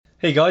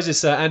Hey guys,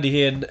 it's Andy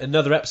here in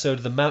another episode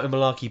of the Mountain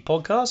Malarkey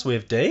podcast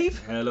with Dave.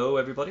 Hello,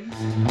 everybody.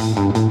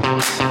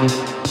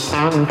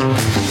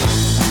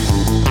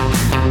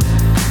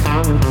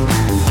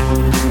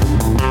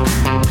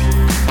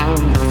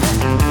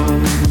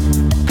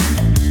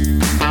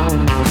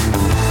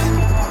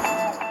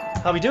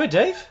 How we doing,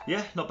 Dave?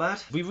 Yeah, not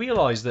bad. We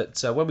realised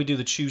that when we do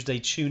the Tuesday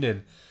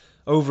tune-in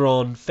over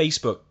on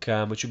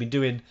Facebook, which we've been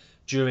doing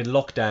during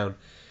lockdown,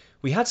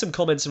 we had some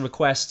comments and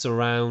requests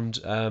around,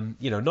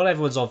 not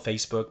everyone's on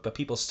Facebook, but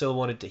people still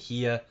wanted to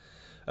hear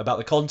about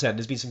the content.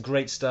 There's been some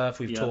great stuff.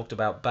 We've talked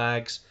about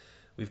bags.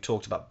 We've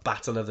talked about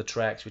Battle of the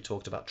Treks. We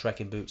talked about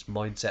trekking boots,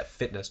 mindset,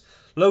 fitness,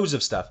 loads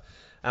of stuff.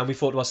 And we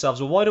thought to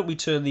ourselves, well, why don't we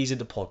turn these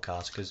into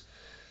podcasts? Because,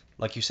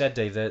 like you said,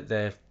 Dave,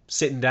 they're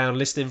sitting down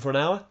listening for an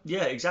hour.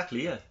 Yeah,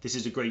 exactly, yeah. This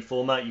is a great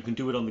format. You can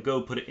do it on the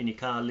go, put it in your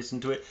car,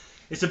 listen to it.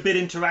 It's a bit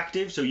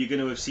interactive, so you're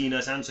going to have seen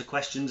us answer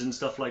questions and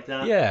stuff like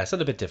that. Yeah, it's a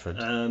little bit different.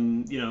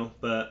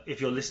 But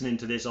if you're listening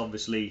to this,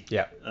 obviously,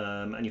 Yeah.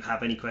 And you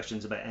have any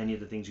questions about any of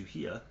the things you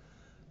hear,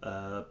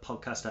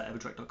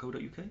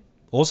 podcast@evertrek.co.uk.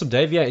 Awesome,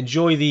 Dave. Yeah,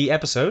 enjoy the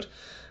episode,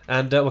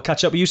 and we'll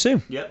catch up with you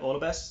soon. Yeah, all the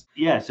best.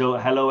 Yeah, so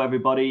hello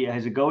everybody,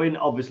 how's it going?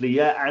 Obviously,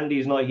 yeah,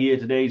 Andy's not here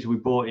today, so we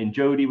brought in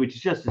Jody, which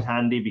is just as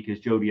handy because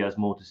Jody has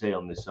more to say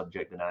on this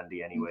subject than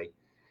Andy anyway.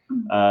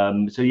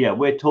 So yeah,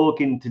 we're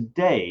talking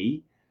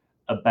today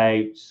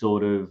about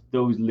sort of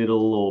those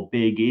little or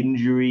big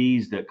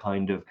injuries that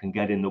kind of can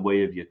get in the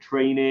way of your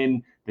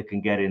training, that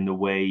can get in the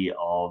way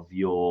of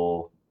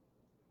your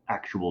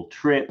actual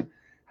trip,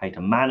 how to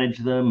manage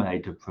them, how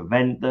to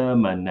prevent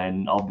them, and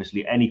then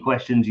obviously any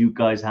questions you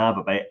guys have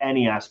about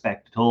any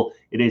aspect at all.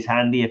 It is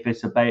handy if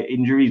it's about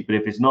injuries, but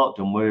if it's not,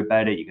 don't worry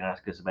about it. You can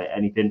ask us about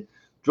anything.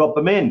 Drop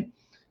them in.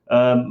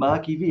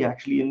 Mark EV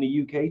actually in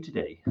the UK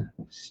today.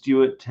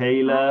 Stuart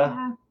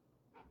Taylor.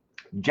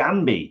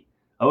 Jambi.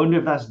 I wonder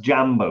if that's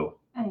Jambo.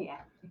 Oh yeah,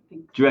 I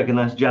think. Do you reckon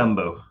that's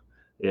Jambo?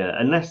 Yeah,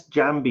 unless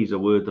Jambi's a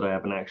word that I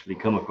haven't actually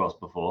come across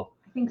before.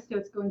 I think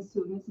Stuart's going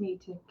soon, isn't he,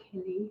 to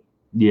Killy?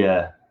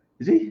 Yeah.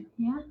 Is he?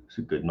 Yeah. It's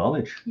a good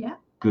knowledge. Yeah.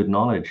 Good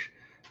knowledge.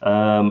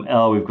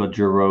 We've got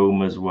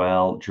Jerome as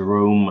well.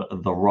 Jerome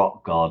the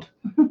Rock God.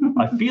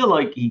 I feel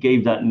like he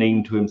gave that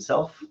name to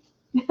himself.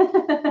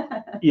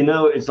 You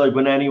know, it's like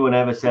when anyone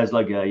ever says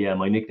like, yeah,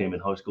 my nickname in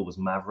high school was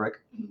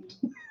Maverick.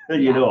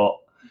 You know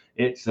what?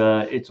 It's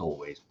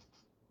always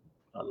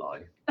a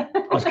lie. I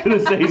was going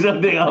to say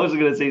something. I was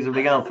going to say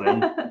something else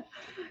then.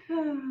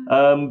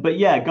 But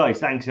yeah, guys,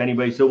 thanks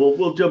anyway. So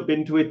we'll jump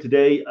into it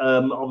today.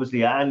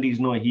 Obviously, Andy's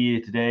not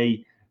here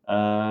today.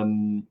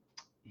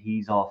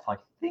 He's off. I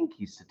think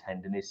he's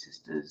attending his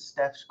sister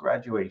Steph's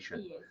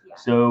graduation. He is, yeah.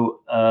 So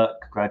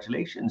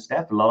congratulations,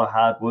 Steph. A lot of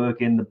hard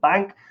work in the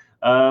bank.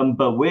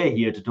 But we're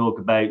here to talk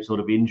about sort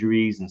of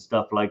injuries and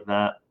stuff like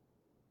that.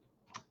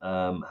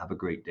 Have a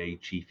great day,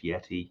 Chief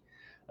Yeti.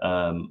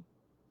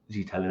 Is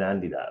he telling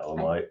Andy that, or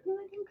I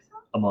think so.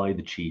 am I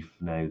the chief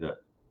now that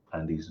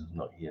Andy's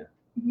not here?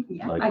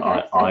 Yeah, Like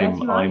I guess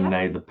I'm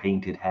now the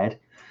painted head.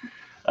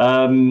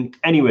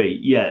 Anyway,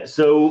 yeah,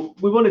 so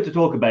we wanted to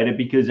talk about it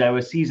because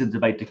our season's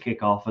about to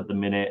kick off at the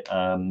minute.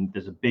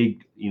 There's a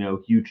big,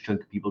 huge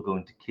chunk of people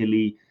going to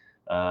Killy.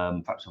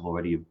 Perhaps I've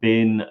already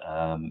been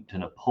to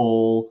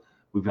Nepal.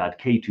 We've had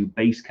K2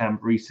 base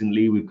camp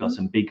recently. We've got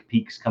some big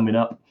peaks coming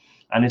up.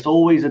 And it's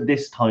always at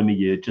this time of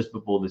year, just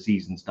before the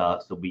season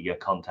starts, that we get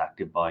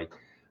contacted by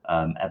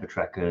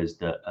Evertrekkers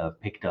that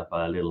have picked up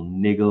a little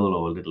niggle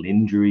or a little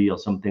injury or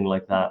something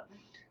like that.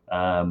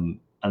 And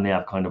they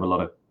have kind of a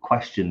lot of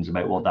questions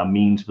about what that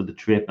means for the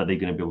trip. Are they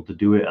going to be able to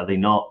do it? Are they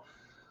not?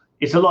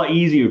 It's a lot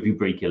easier if you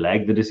break your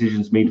leg. The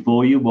decision's made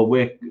for you. What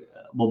we're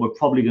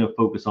probably going to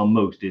focus on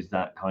most is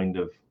that kind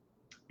of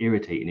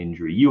irritating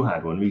injury. You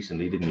had one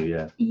recently, didn't you?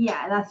 Yeah.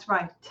 Yeah, that's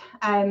right.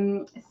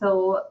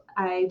 So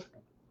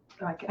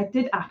I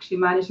did actually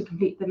manage to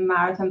complete the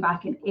marathon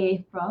back in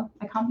April.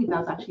 I can't believe that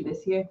was actually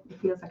this year. It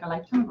feels like a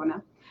lifetime ago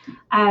now.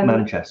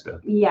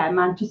 Manchester. Yeah,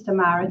 Manchester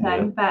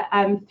Marathon. Yeah.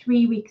 But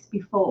 3 weeks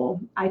before,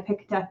 I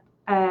picked up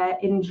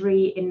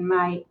injury in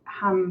my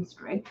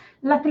hamstring.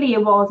 Luckily,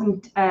 it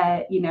wasn't,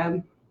 a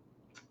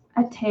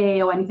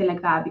tear or anything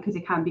like that, because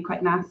it can be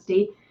quite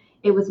nasty.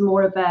 It was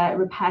more of a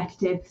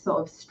repetitive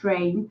sort of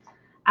strain.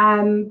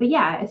 But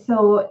yeah,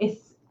 so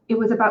it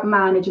was about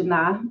managing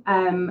that,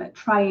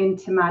 trying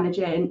to manage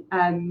it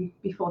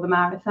before the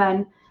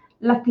marathon.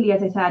 Luckily,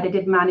 as I said, I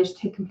did manage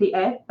to complete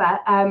it,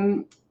 but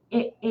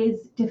it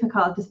is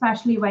difficult,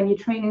 especially when you're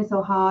training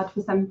so hard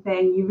for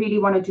something, you really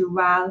want to do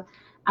well,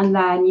 and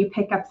then you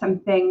pick up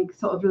something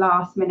sort of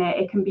last minute.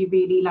 It can be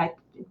really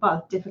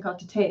difficult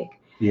to take.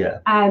 Yeah.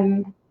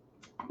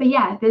 But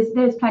yeah,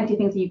 there's plenty of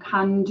things that you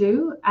can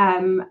do.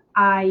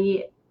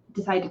 I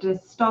decided to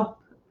stop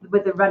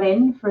with the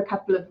running for a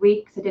couple of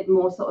weeks. I did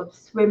more sort of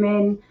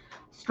swimming,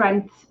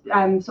 strength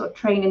sort of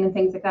training and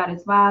things like that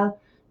as well,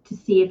 to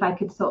see if I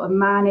could sort of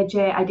manage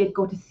it. I did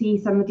go to see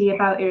somebody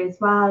about it as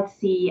well, to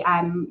see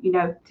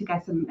to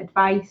get some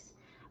advice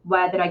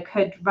whether I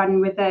could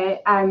run with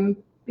it. But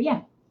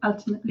yeah,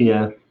 ultimately,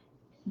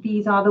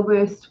 these are the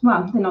worst.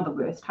 Well, they're not the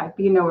worst type,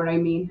 but you know what I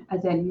mean,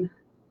 as in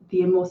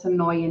the most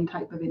annoying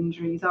type of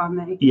injuries, aren't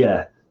they?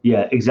 Yeah,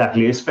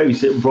 exactly. It's very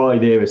Bri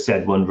there has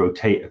said one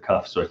rotator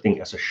cuff, so I think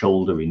that's a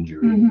shoulder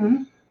injury.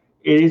 Mm-hmm.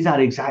 It is that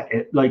exact.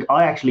 Like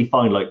I actually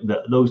find like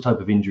those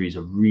type of injuries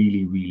are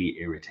really, really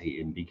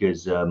irritating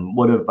because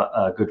one of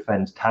our good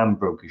friends, Tam,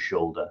 broke his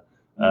shoulder,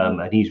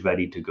 and he's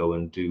ready to go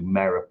and do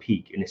Mera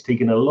Peak, and it's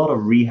taken a lot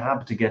of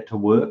rehab to get to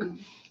work.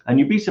 And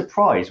you'd be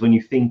surprised when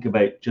you think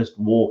about just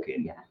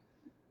walking. Yeah.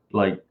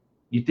 Like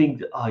you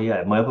think, oh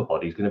yeah, my upper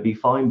body's going to be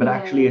fine, but Yeah.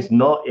 actually it's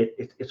not.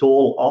 It's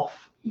all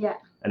off. Yeah.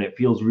 And it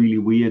feels really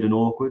weird and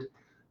awkward.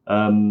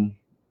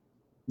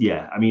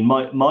 Yeah, I mean,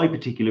 my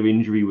particular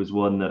injury was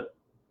one that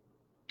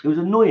it was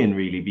annoying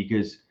really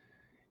because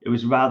it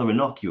was rather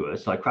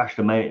innocuous. I crashed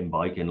a mountain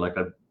bike and like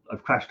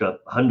I've crashed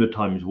 100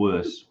 times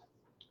worse.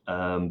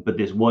 But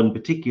this one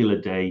particular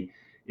day,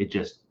 it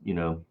just,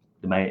 the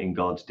mountain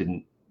gods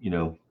didn't,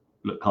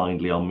 look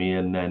kindly on me,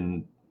 and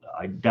then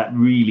that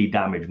really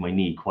damaged my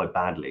knee quite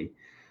badly.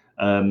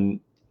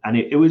 And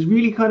it was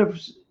really kind of,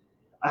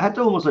 I had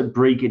to almost like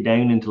break it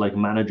down into like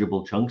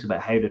manageable chunks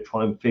about how to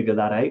try and figure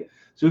that out.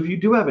 So if you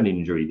do have an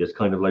injury that's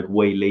kind of like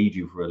waylaid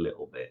you for a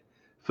little bit,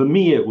 for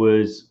me it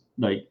was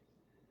like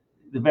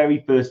the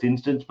very first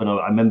instance when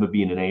I remember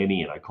being in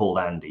A&E and I called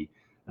Andy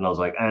and I was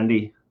like,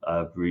 Andy,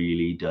 I've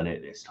really done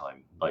it this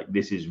time. Like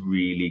this is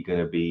really going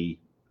to be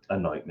a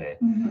nightmare.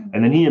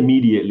 And then he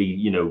immediately,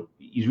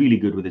 he's really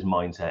good with his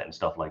mindset and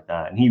stuff like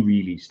that. And he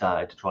really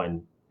started to try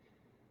and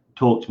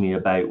talk to me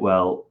about,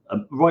 well,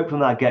 right from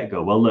that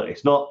get-go, well, look,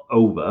 it's not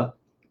over,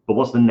 but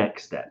what's the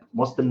next step?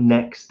 What's the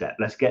next step?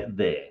 Let's get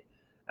there.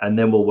 And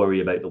then we'll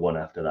worry about the one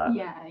after that.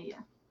 Yeah.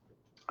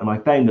 And I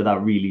found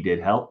that really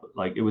did help.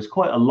 Like it was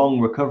quite a long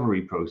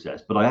recovery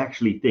process, but I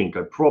actually think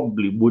I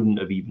probably wouldn't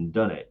have even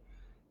done it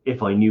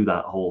if I knew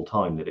that whole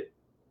time that it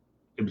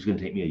was going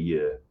to take me a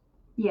year.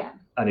 Yeah.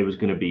 And it was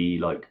going to be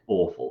like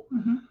awful.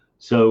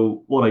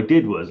 So what I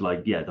did was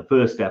like, the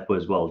first step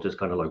was, well, just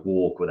kind of like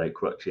walk without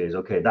crutches.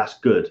 Okay, that's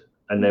good.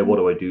 And then what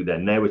do I do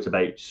then? Now it's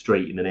about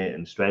straightening it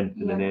and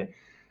strengthening it.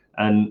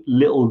 And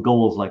little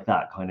goals like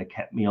that kind of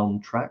kept me on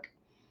track.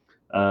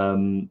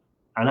 And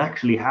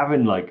actually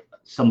having like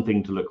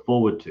something to look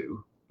forward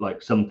to,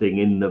 like something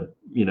in the,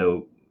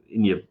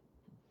 in your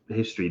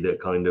history that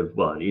kind of,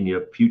 well, in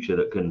your future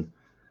that can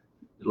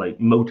like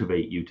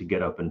motivate you to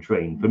get up and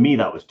train. For me,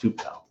 that was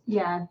Tuptal.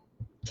 Yeah.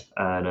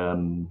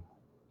 And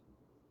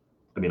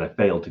I mean, I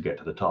failed to get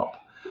to the top,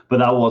 but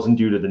that wasn't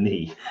due to the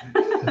knee.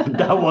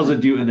 That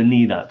wasn't due to the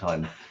knee that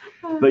time.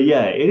 But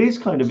yeah, it is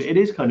kind of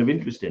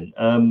interesting.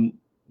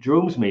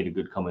 Jerome's made a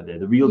good comment there.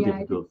 The real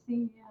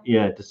difficulty,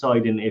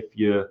 deciding if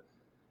your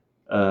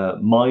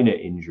minor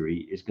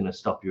injury is going to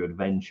stop your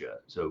adventure.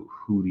 So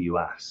who do you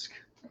ask?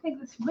 I think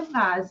that's with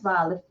that as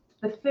well.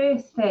 The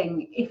first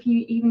thing,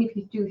 even if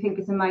you do think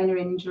it's a minor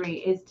injury,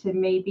 is to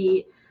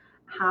maybe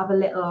have a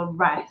little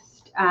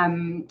rest.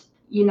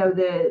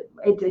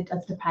 It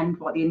does depend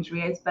what the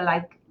injury is, but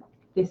like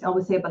this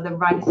always say about the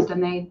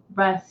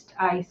rest,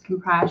 ice,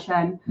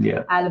 compression,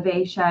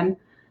 elevation,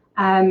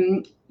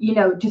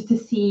 just to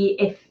see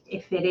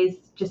if it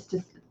is just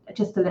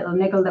a little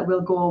niggle that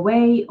will go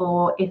away,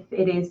 or if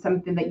it is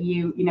something that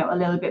a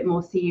little bit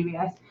more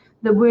serious.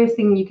 The worst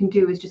thing you can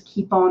do is just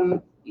keep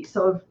on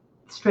sort of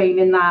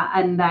straining that,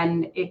 and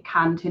then it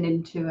can turn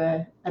into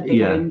a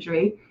bigger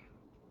injury.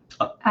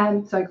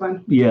 Sorry, go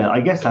on. Yeah,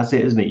 I guess that's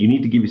it, isn't it? You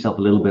need to give yourself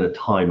a little bit of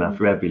time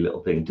after every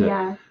little thing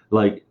to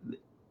like.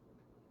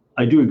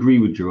 I do agree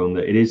with Jerome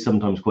that it is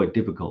sometimes quite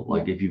difficult.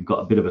 Like if you've got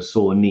a bit of a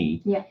sore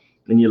knee,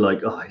 then you're like,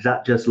 oh, is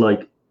that just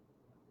like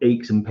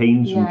aches and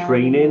pains from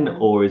training,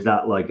 or is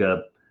that like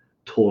a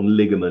torn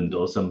ligament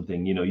or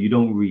something? You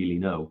don't really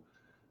know.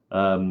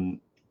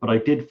 But I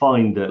did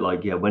find that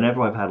like,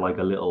 whenever I've had like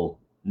a little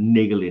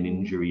niggling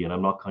injury and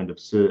I'm not kind of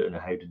certain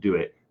of how to do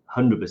it,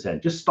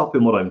 100%, just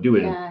stopping what I'm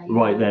doing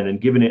right then and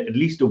giving it at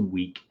least a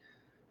week,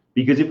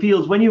 because it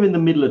feels when you're in the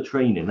middle of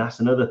training, that's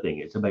another thing.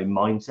 It's about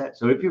mindset.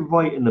 So if you're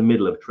right in the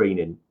middle of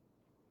training,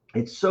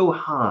 it's so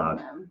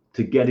hard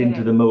to get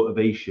into the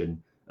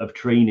motivation of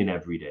training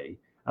every day.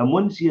 And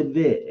once you're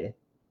there,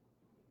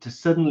 to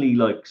suddenly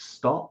like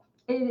stop.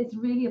 It's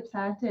really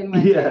upsetting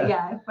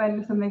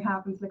when something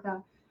happens like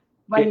that.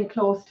 When you're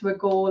close to a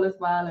goal as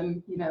well,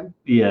 and you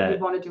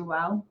want to do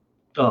well.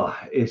 Oh,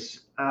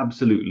 it's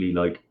absolutely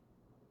like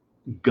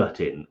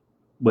gutting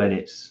when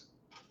it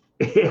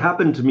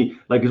happened to me.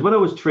 Like, because when I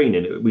was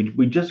training,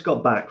 we just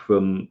got back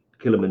from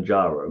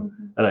Kilimanjaro,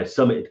 and I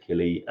summited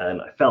Kili,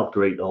 and I felt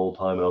great the whole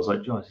time. And I was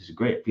like, this is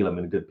great. I feel I'm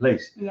in a good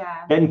place.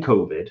 Yeah. Then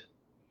COVID.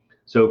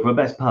 So for the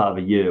best part of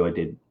a year, I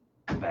did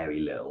very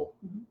little.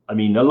 I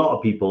mean, a lot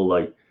of people,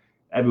 like,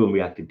 everyone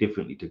reacted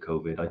differently to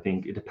COVID. I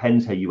think it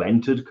depends how you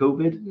entered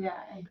COVID. Yeah.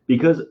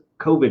 Because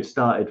COVID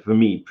started for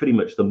me pretty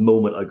much the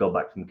moment I got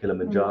back from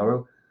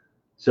Kilimanjaro.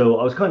 So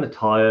I was kind of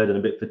tired and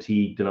a bit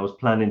fatigued, and I was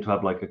planning to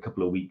have like a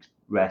couple of weeks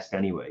rest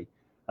anyway.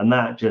 And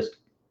that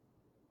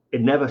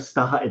it never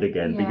started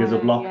again because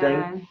of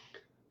lockdown. Yeah.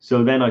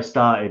 So then I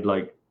started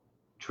like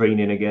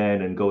training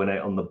again and going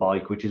out on the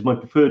bike, which is my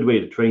preferred way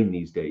to train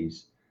these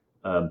days.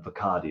 for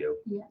cardio.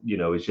 Yeah. You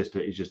know, it's just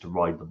to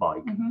ride the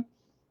bike. Mhm.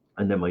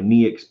 And then my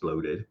knee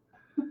exploded.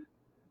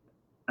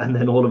 And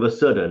then all of a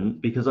sudden,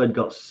 because I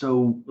was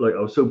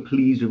so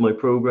pleased with my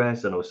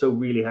progress and I was so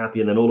really happy,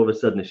 and then all of a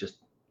sudden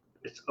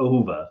it's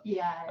over.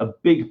 Yeah. A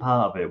big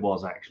part of it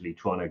was actually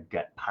trying to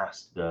get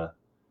past the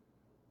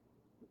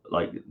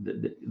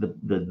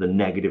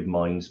negative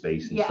mind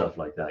space and Yeah. stuff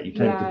like that. You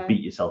tend to Yeah.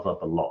 beat yourself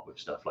up a lot with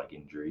stuff like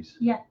injuries.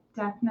 Yeah,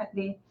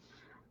 definitely.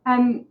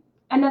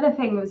 Another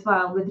thing as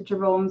well with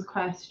Jerome's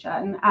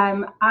question,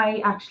 I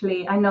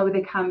know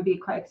they can be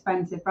quite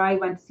expensive, but I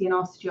went to see an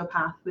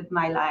osteopath with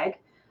my leg.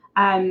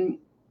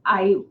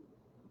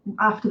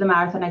 After the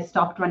marathon, I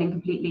stopped running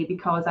completely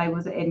because I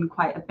was in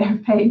quite a bit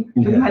of pain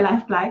with my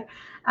left leg.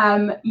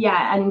 And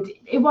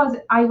I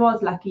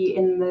was lucky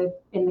in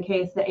the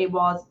case that it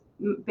was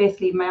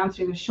basically my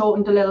hamstring was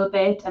shortened a little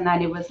bit, and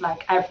then it was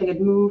like everything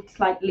had moved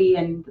slightly,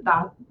 and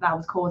that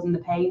was causing the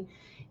pain.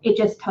 It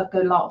just took a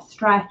lot of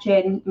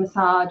stretching,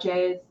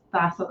 massages,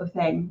 that sort of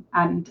thing,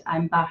 and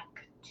I'm back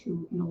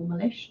to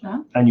normalish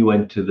now. And you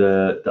went to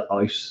the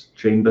ice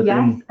chamber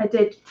thing? Yes, I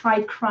did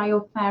try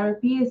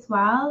cryotherapy as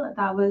well.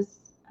 That was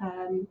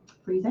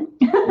freezing.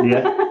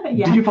 Yeah.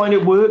 Yeah. Did you find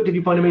it worked? Did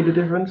you find it made a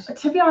difference?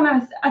 To be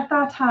honest, at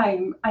that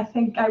time, I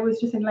think I was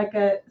just in like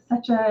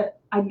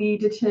I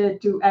needed to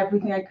do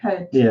everything I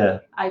could. Yeah.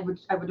 I would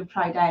have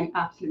tried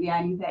absolutely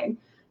anything.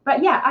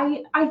 But yeah,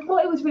 I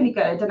thought it was really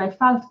good, and I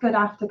felt good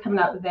after coming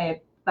out of there.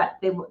 But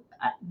they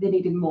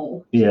needed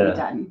more to be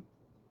done,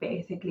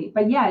 basically.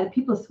 But yeah,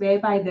 people swear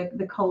by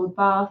the cold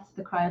baths,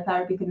 the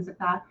cryotherapy, things like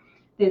that.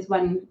 There's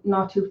one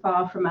not too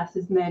far from us,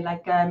 isn't there?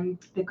 Like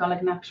they've got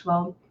like an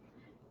actual.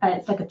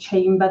 It's like a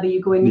chamber that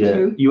you go into.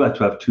 Yeah, you had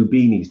to have 2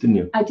 beanies, didn't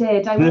you? I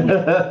did. I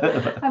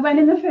went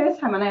in the first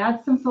time, and I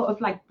had some sort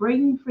of like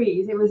brain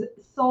freeze. It was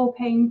so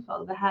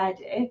painful, the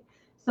headache.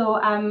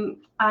 So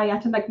I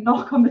had to like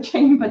knock on the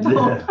chamber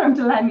door for him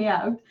to let me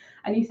out,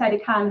 and he said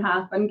it can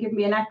happen. Give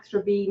me an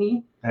extra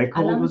beanie. How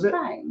cold was it?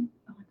 Fine.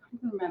 Oh, I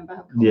can't even remember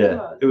how cold it it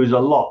was. It was a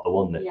lot,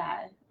 wasn't it?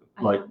 Yeah.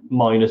 Like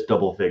minus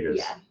double figures.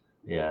 Yeah.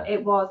 Yeah.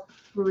 It was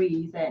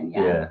freezing.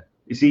 Yeah.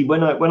 You see,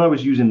 when I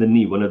was using the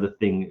knee, when I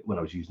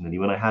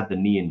had the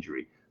knee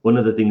injury, one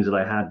of the things that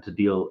I had to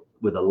deal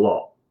with a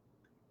lot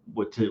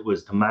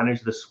was to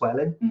manage the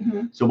swelling.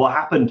 Mm-hmm. So what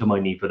happened to my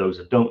knee, for those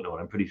that don't know,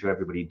 and I'm pretty sure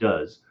everybody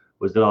does,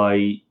 was that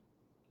I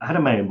had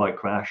a mountain bike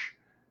crash,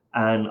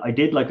 and I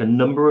did like a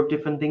number of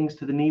different things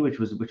to the knee, which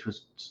was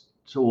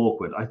so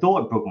awkward. I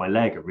thought I broke my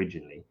leg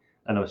originally,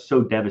 and I was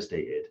so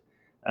devastated.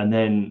 And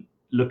then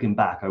looking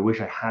back, I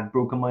wish I had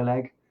broken my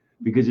leg,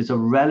 because it's a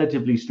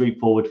relatively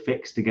straightforward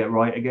fix to get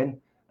right again,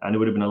 and it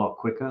would have been a lot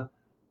quicker.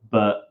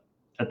 But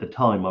at the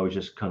time, I was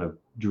just kind of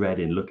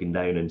dreading looking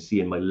down and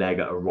seeing my leg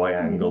at a right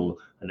angle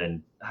and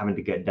then having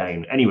to get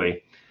down.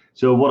 Anyway,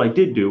 so what I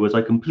did do was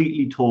I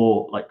completely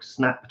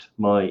snapped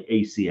my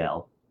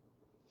ACL,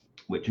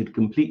 which had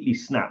completely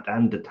snapped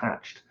and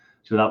detached.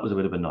 So that was a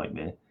bit of a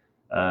nightmare.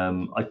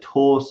 I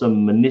tore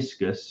some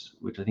meniscus,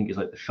 which I think is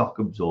like the shock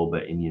absorber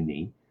in your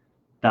knee.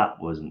 That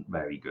wasn't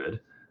very good.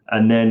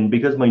 And then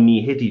because my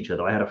knee hit each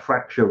other, I had a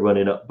fracture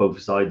running up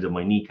both sides of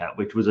my kneecap,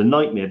 which was a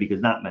nightmare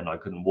because that meant I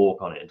couldn't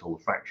walk on it until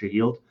the fracture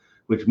healed,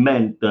 which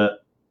meant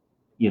that,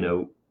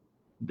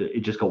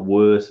 it just got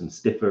worse and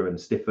stiffer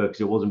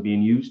because it wasn't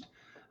being used.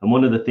 And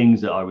one of the things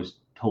that I was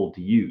told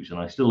to use, and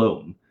I still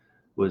own,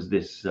 was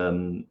this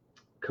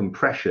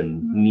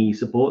compression knee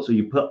support. So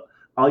you put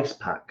ice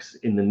packs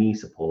in the knee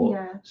support,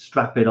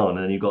 strap it on,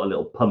 and then you've got a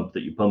little pump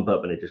that you pump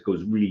up and it just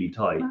goes really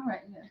tight. All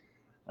right, yeah.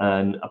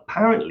 And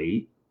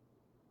apparently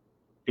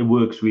it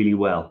works really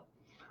well.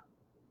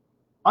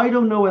 I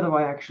don't know whether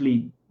I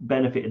actually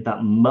benefited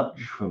that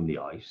much from the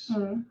ice.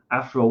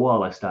 After a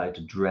while, I started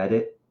to dread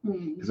it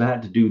because I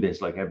had to do this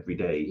like every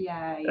day,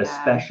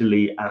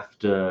 especially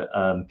after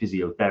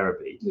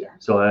physiotherapy.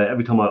 So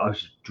every time I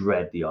just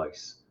dread the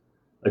ice.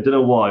 I don't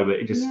know why, but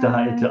it just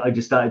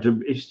started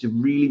to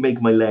really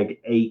make my leg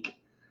ache.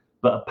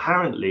 But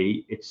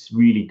apparently it's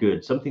really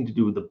good. Something to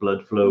do with the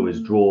blood flow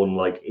is drawn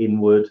like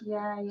inward.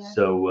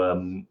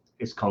 So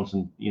it's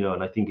constant,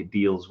 and I think it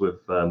deals with,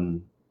 I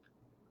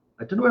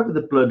don't know whether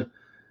the blood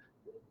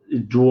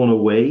is drawn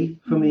away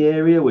from the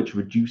area, which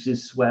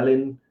reduces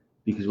swelling,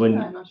 because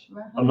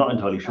I'm not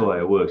entirely sure how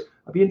it works.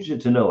 I'd be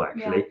interested to know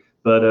actually,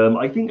 but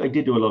I think I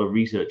did do a lot of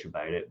research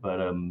about it,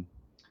 but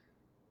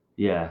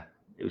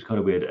it was kind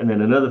of weird. And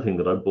then another thing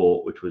that I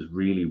bought, which was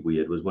really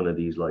weird, was one of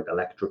these like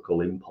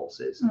electrical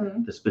impulses,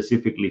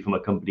 specifically from a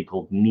company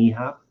called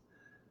Knehab.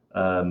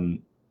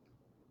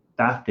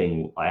 That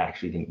thing I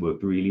actually think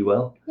worked really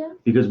well.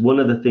 Because one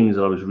of the things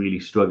that I was really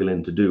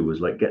struggling to do was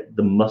like get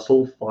the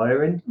muscle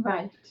firing.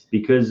 Right.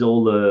 Because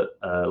all the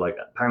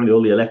apparently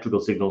all the electrical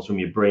signals from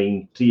your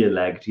brain to your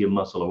leg to your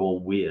muscle are all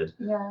weird.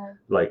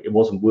 Like it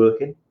wasn't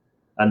working.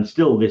 And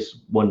still this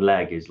one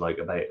leg is like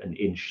about an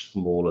inch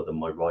smaller than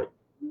my right.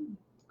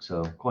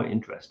 So quite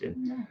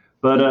interesting.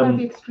 But you've got to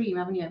be extreme,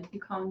 haven't you? You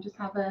can't just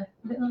have a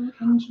little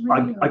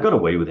injury. I got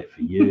away with it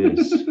for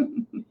years.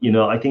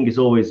 I think it's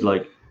always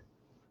like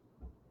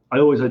I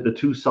always like the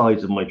two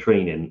sides of my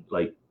training.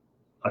 Like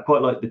I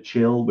quite like the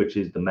chill, which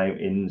is the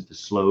mountains, the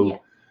slow, Yeah.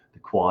 the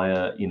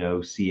quiet, you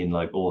know, seeing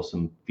like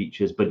awesome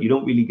features, but you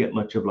don't really get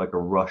much of like a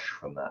rush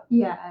from that.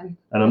 Yeah. And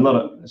I'm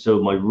not so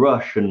my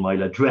rush and my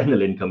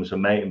adrenaline comes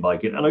from mountain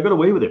biking, and I got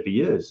away with it for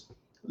years.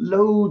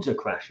 Loads of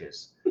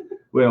crashes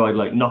where I'd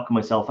like knock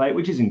myself out,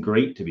 which isn't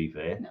great to be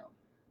fair. No.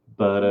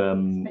 But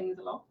Stings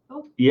a lot.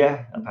 Oh.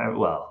 yeah, apparently,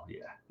 well,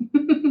 yeah.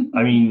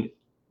 I mean,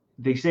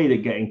 they say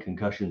that getting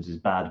concussions is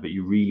bad, but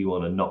you really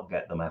want to not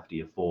get them after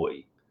you're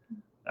 40.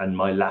 And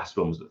my last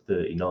one was at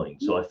 39,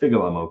 so I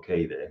figure I'm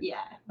okay there.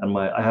 Yeah. And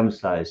I haven't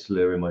started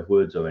slurring my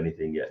words or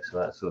anything yet, so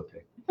that's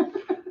okay.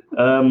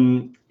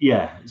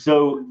 Yeah,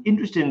 so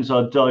interesting. So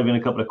I'll dive in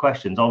a couple of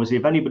questions. Obviously,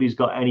 if anybody's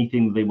got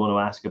anything they want to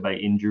ask about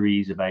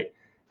injuries, about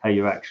how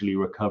you're actually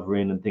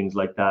recovering and things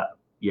like that,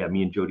 yeah,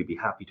 me and Jody be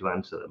happy to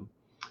answer them.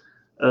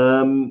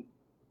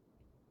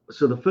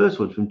 So the first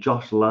one's from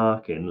Josh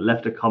Larkin,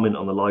 left a comment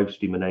on the live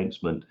stream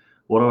announcement.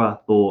 What are our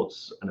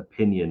thoughts and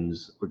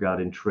opinions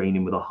regarding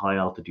training with a high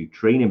altitude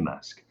training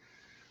mask?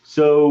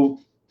 So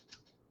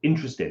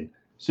interesting.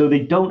 So they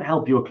don't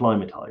help you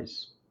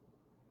acclimatize.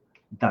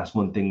 That's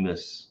one thing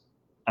that's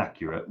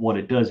accurate. What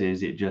it does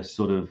is it just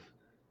sort of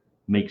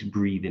makes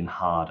breathing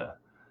harder.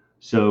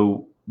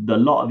 So a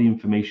lot of the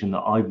information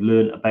that I've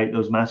learned about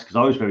those masks, because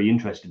I was very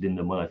interested in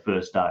them when I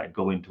first started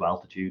going to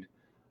altitude,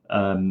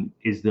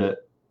 is that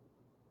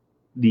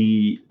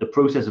the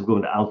process of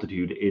going to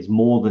altitude is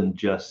more than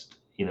just,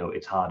 you know,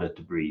 it's harder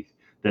to breathe.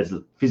 There's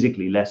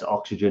physically less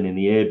oxygen in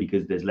the air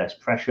because there's less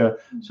pressure.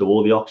 So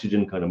all the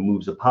oxygen kind of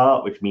moves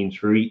apart, which means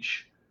for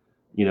each,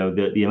 you know,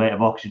 the amount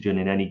of oxygen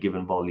in any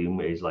given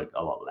volume is like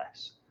a lot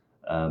less.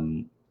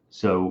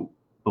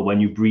 But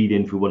when you breathe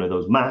in through one of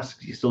those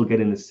masks, you're still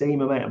getting the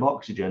same amount of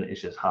oxygen.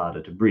 It's just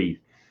harder to breathe.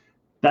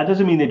 That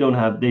doesn't mean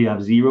they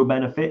have zero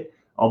benefit.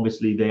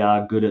 Obviously, they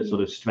are good at sort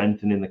of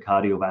strengthening the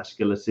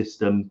cardiovascular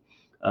system.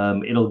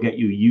 It'll get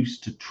you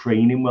used to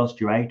training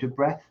whilst you're out of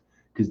breath,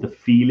 because the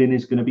feeling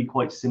is going to be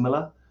quite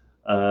similar.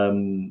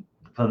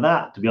 For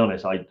that, to be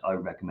honest, I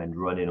recommend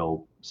running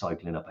or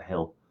cycling up a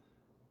hill.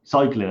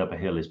 Cycling up a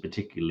hill is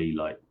particularly,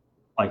 like,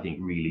 I think,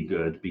 really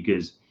good,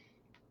 because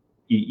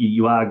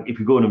you are, if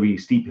you're going a really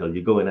steep hill,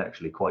 you're going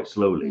actually quite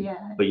slowly,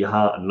 but your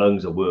heart and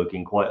lungs are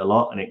working quite a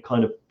lot, and it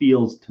kind of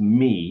feels to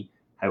me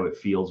how it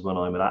feels when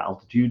I'm at that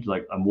altitude.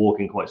 Like, I'm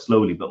walking quite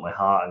slowly, but my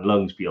heart and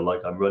lungs feel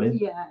like I'm running.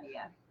 Yeah.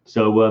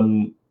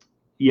 So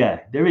yeah,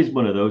 there is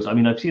one of those. I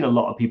mean, I've seen a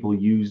lot of people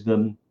use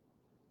them.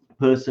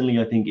 Personally,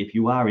 I think if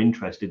you are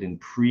interested in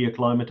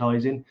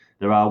pre-acclimatizing,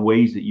 there are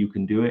ways that you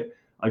can do it.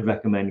 I'd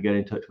recommend getting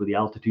in touch with the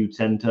Altitude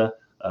Center,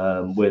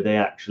 where they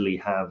actually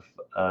have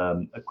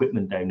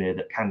equipment down there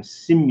that can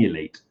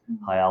simulate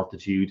high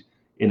altitude,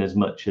 in as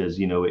much as,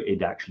 you know,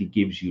 it actually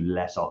gives you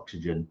less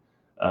oxygen,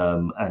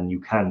 and you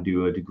can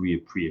do a degree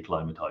of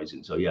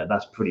pre-acclimatizing. So yeah,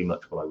 that's pretty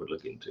much what I would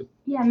look into.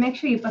 Yeah, make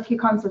sure you book your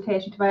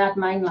consultation. I had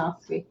mine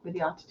last week with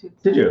the Altitude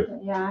Did you?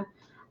 Yeah.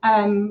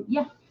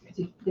 Yeah,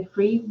 because they're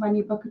free when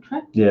you book a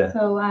trip. Yeah.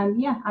 So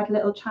yeah, I had a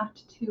little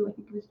chat to, I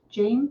think it was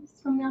James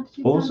from the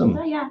Altitude Awesome.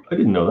 Center. Yeah. I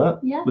didn't know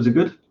that. Yeah. Was it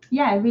good?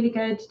 Yeah, really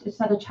good. Just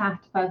had a chat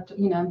about,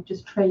 you know,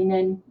 just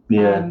training.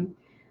 Yeah.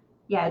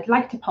 Yeah, I'd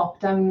like to pop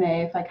down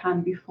there if I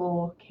can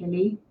before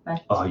Killy,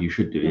 but Oh, you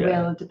should do. it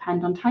Yeah. will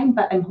depend on time.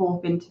 But I'm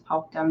hoping to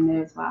pop down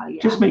there as well. Yeah.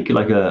 Just make it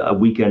like a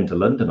weekend to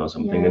London or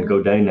something, and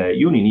go down there.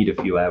 You only need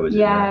a few hours.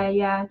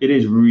 Yeah. It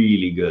is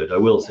really good. I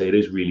will say it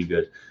is really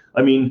good.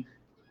 I mean,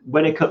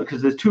 when it comes,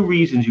 because there's two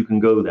reasons you can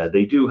go there.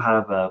 They do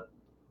have an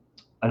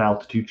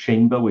altitude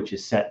chamber, which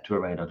is set to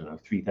around, I don't know,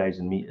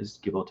 3,000 meters,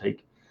 give or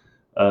take.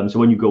 So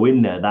when you go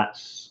in there,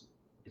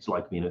 it's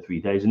like being at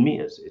 3,000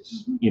 meters.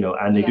 It's, you know,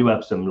 and they do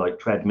have some like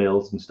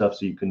treadmills and stuff,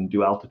 so you can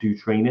do altitude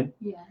training.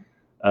 Yeah.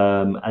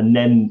 And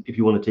then if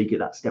you want to take it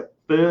that step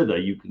further,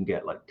 you can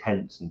get like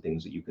tents and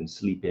things that you can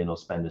sleep in or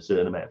spend a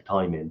certain amount of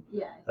time in.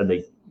 Yeah. And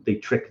they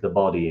trick the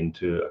body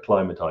into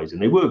acclimatizing.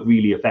 They work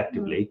really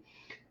effectively.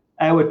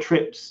 Our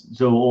trips,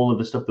 so all of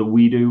the stuff that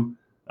we do,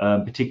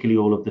 particularly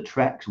all of the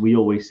treks, we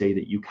always say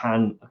that you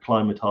can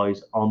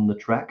acclimatize on the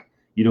trek.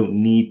 You don't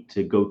need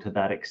to go to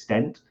that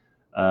extent.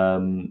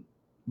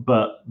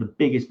 But the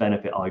biggest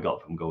benefit I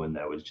got from going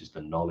there was just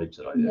the knowledge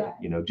that I learned,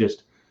 you know,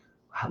 just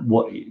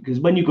what, because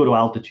when you go to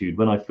altitude,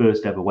 when I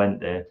first ever went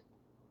there,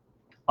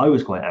 I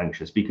was quite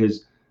anxious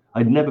because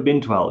I'd never been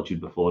to altitude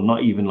before.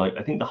 Not even, like,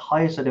 I think the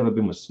highest I'd ever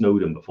been was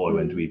Snowdon before I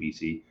went to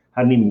EBC.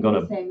 Hadn't even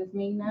gone Same as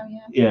me now,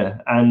 yeah. Yeah,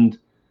 and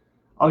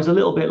I was a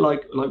little bit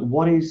like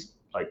what is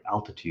like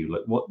altitude?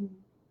 Like what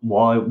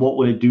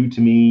will it do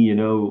to me? You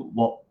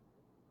know,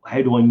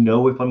 how do I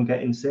know if I'm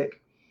getting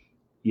sick?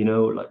 You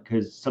know, like,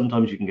 because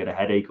sometimes you can get a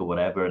headache or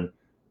whatever, and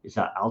is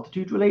that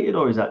altitude related,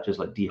 or is that just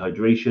like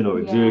dehydration or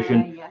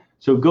exertion? Yeah.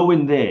 So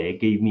going there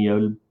gave me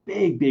a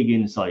big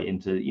insight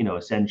into, you know,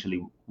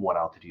 essentially what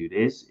altitude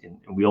is, and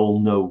we all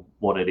know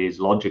what it is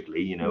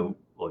logically, you know,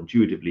 or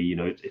intuitively, you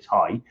know, it's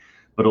high,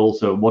 but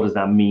also what does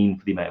that mean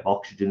for the amount of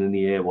oxygen in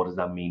the air? What does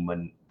that mean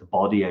when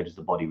how does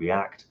the body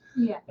react?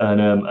 Yeah.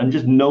 And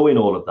just knowing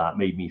all of that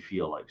made me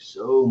feel like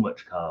so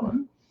much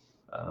calmer.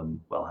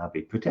 Well,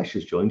 happy. Pratesh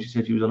has joined. She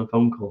said she was on a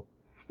phone call.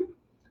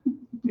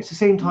 It's the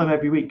same time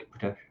every week,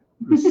 Pritesh.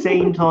 The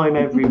same time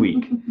every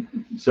week.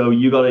 So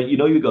you gotta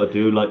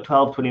do like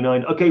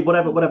 12:29. Okay,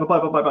 whatever.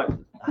 Bye,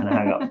 and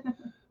hang up.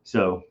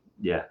 So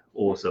yeah,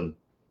 awesome.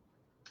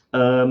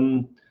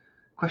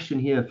 Question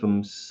here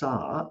from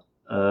Sa.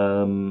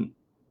 Do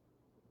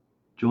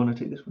you want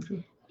to take this one,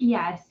 too?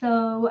 Yeah.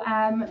 So,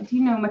 do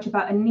you know much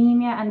about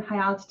anemia and high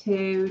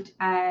altitude?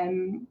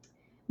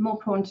 More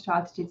prone to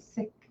altitude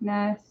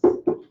sickness,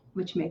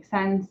 which makes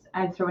sense.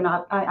 And throwing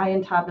out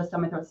iron tablets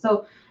down my throat.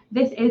 So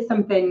this is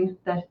something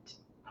that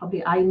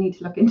probably I need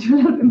to look into a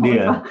little bit more.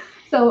 Yeah.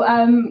 So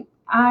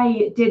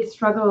I did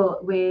struggle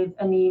with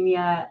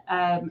anemia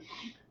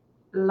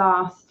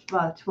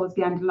towards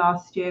the end of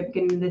last year,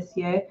 beginning of this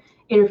year.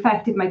 It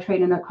affected my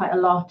training quite a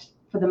lot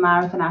for the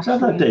marathon, actually.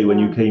 So that day when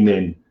you came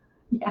in.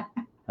 Yeah.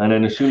 And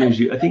then as soon as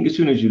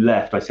you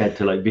left, I said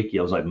to like Vicky,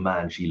 I was like,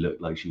 man, she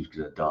looked like she was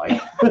gonna die.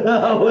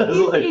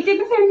 He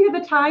didn't say anything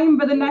at the time,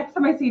 but the next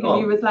time I seen him,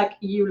 he was like,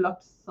 you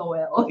looked so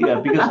ill. Yeah,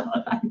 because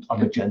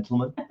I'm a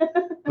gentleman.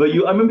 But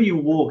I remember you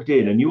walked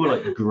in and you were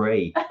like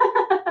grey,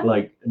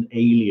 like an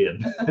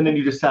alien. And then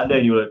you just sat there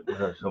and you were like,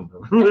 oh,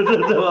 something.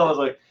 So I was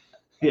like,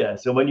 yeah.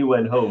 So when you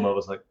went home, I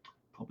was like,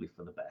 probably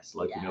for the best.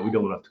 Like, we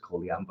don't want to have to call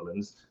the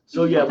ambulance.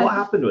 So yeah, what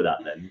happened with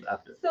that then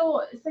after?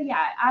 So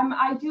yeah,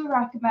 I do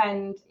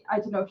recommend, I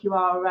don't know if you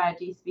are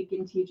already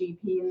speaking to your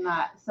GP in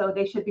that, so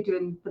they should be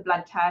doing the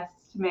blood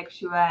tests to make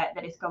sure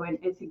that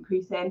it's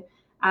increasing.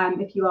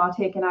 If you are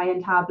taking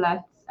iron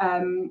tablets.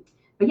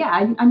 But yeah,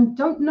 I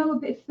don't know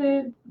if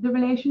the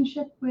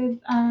relationship with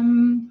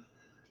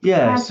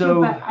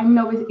so but I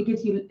know it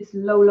gives you this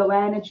low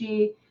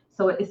energy,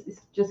 so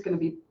it's just going to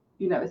be,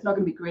 it's not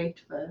going to be great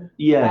for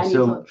any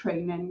sort of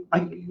training.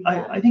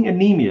 I think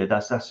anemia,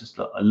 that's just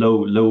a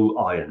low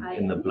iron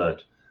in the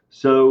blood.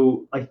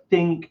 So I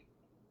think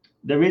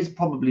there is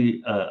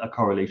probably a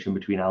correlation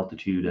between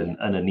altitude and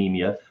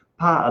anemia.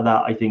 Part of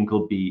that I think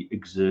will be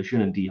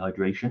exertion and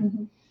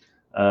dehydration.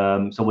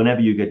 So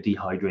whenever you get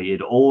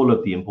dehydrated, all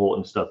of the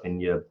important stuff in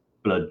your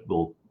blood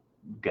will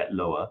get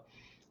lower.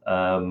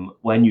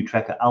 When you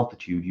trek at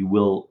altitude, you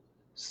will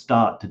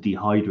start to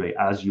dehydrate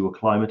as you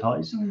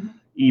acclimatize.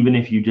 Even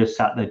if you just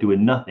sat there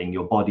doing nothing,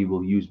 your body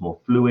will use more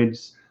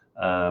fluids.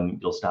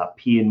 You'll start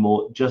peeing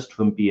more just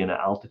from being at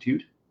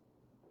altitude.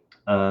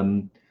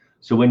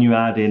 So when you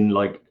add in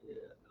like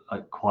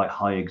quite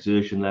high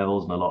exertion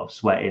levels and a lot of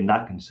sweating,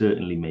 that can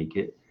certainly make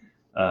it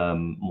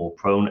more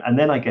prone. And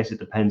then I guess it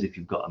depends if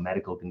you've got a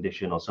medical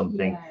condition or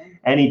something.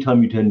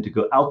 Anytime you tend to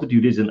go,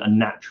 altitude isn't a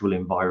natural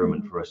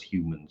environment for us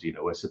humans.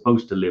 We're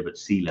supposed to live at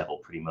sea level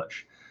pretty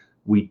much.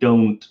 We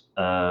don't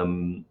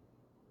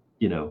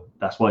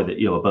that's why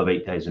above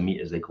 8,000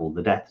 meters they call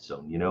the death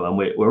zone, and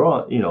we're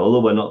on, although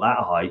we're not that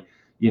high,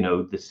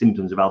 the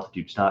symptoms of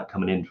altitude start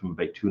coming in from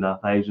about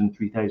 2,500,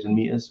 3,000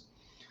 meters.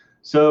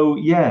 So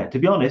yeah, to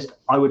be honest,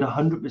 I would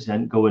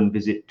 100% go and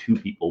visit two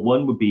people.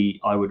 One would be,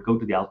 I would go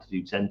to the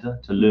altitude center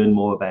to learn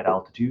more about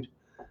altitude.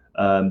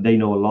 They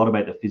know a lot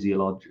about the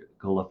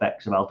physiological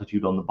effects of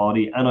altitude on the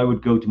body. And I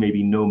would go to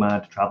maybe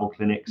nomad travel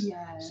clinics,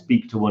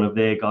 speak to one of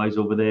their guys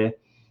over there.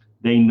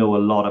 They know a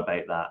lot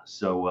about that.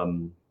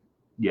 So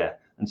yeah,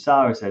 and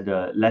Sarah said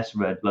less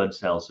red blood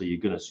cells, so you're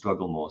going to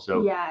struggle more.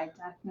 So yeah,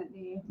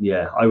 definitely.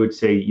 Yeah, I would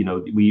say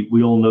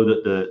we all know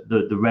that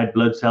the red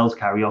blood cells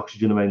carry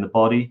oxygen around the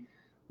body.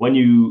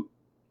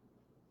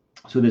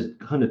 So there's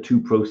kind of two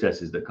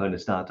processes that kind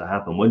of start to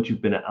happen once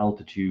you've been at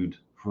altitude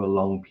for a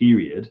long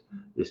period.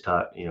 This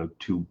time,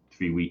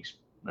 2-3 weeks,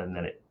 and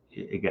then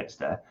it gets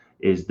there.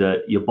 Is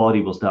that your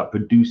body will start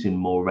producing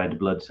more red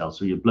blood cells,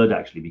 so your blood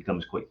actually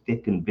becomes quite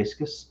thick and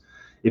viscous.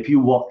 If you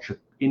watch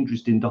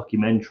interesting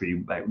documentary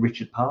about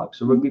Richard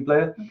Parks, a rugby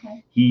player.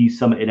 He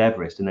summited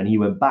Everest and then he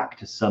went back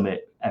to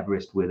summit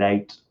Everest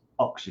without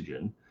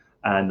oxygen.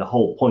 And the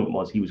whole point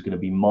was he was going to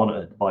be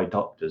monitored by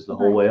doctors the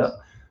whole way up.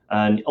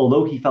 And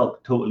although he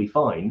felt totally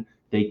fine,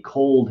 they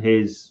called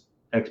his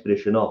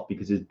expedition off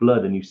because his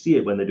blood, and you see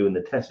it when they're doing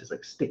the test, it's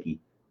like sticky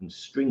and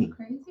stringy.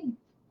 Crazy.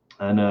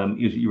 And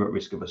you're at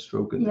risk of a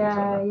stroke and things like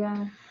that.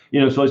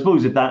 Yeah. So I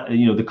suppose if that,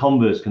 the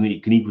converse can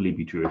equally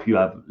be true. If you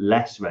have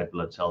less red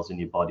blood cells in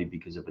your body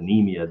because of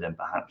anemia, then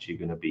perhaps you're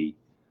going to be,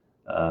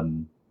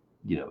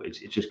 it's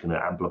just going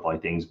to amplify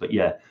things. But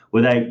yeah,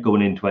 without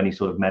going into any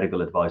sort of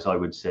medical advice, I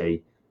would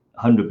say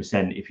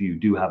 100% if you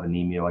do have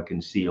anemia, I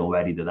can see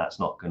already that that's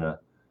not going to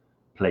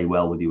play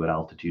well with you at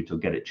altitude, so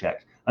get it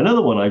checked.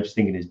 Another one I'm just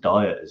thinking is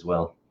diet as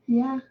well.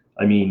 Yeah.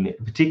 I mean,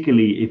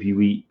 particularly if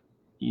you eat,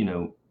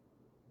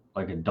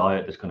 like a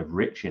diet that's kind of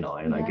rich in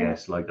iron, I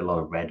guess, like a lot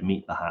of red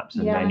meat perhaps,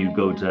 and then you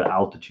go to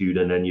altitude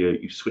and then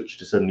you switch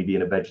to suddenly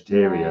being a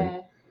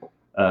vegetarian.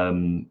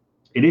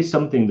 It is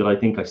something that I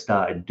think I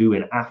started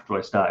doing after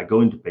I started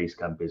going to base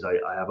camp. Is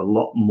I have a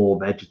lot more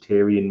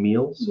vegetarian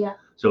meals,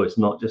 so it's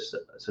not just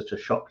such a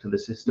shock to the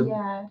system.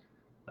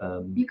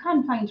 You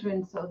can find your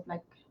own sort of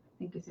like, I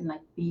think it's in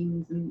like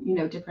beans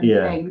and different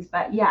things,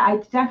 but I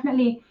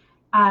definitely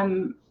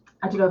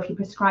I don't know if you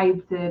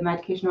prescribe the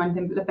medication or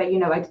anything, but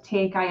I'd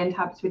take iron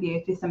tablets with you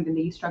if there's something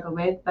that you struggle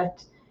with.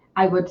 But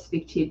I would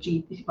speak to your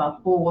GP,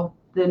 or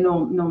the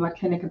normal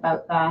clinic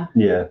about that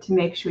Yeah. to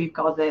make sure you've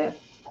got the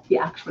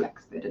actual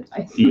expert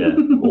advice. Yeah,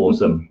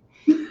 awesome.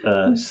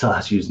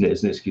 Sar's using it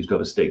as an excuse to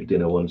have a steak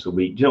dinner once a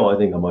week. Do you know what? I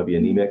think I might be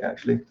anemic,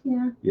 actually.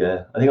 Yeah.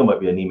 Yeah, I think I might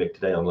be anemic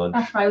today on lunch.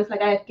 That's why I was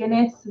like, I had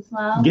Guinness as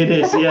well.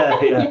 Guinness, yeah.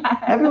 Yeah.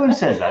 Everyone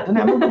says that, doesn't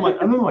it? I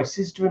remember my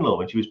sister-in-law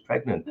when she was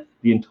pregnant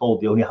being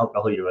told the only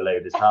alcohol you're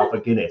allowed is half a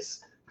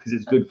Guinness because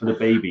it's good for the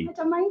baby. I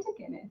don't mind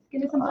a Guinness.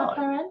 Guinness and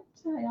blackcurrant.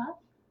 Yeah,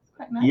 it's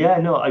quite nice. Yeah,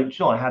 no,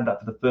 I had that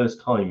for the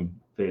first time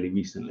fairly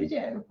recently.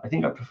 Did you? I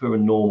think I prefer a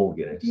normal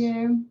Guinness.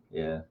 Yeah.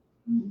 Yeah.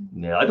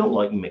 No, I don't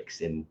like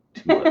mixing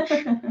too much.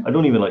 I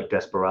don't even like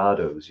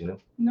Desperados, you know.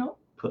 No.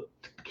 Put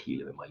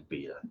tequila in my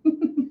beer.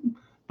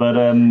 But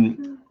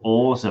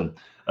awesome.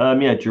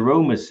 Yeah,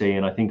 Jerome is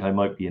saying, I think I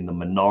might be in the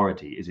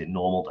minority. Is it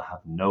normal to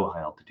have no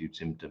high altitude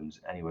symptoms?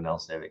 Anyone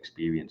else there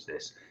experienced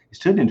this? It's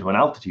turned into an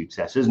altitude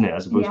test, isn't it?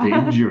 As opposed to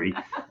injury.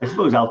 I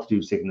suppose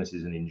altitude sickness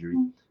is an injury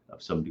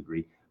of some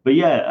degree. But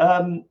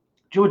yeah,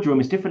 Jerome,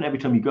 it's different every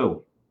time you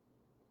go.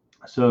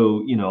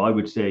 So, you know, I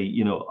would say,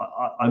 you know,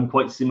 I'm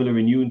quite similar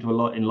in a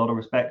lot of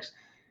respects,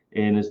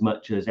 in as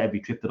much as every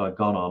trip that I've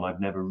gone on, I've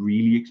never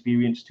really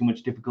experienced too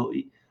much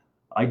difficulty.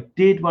 I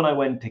did when I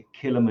went to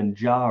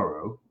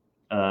Kilimanjaro,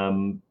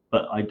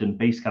 but I'd done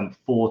base camp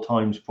 4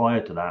 times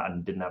prior to that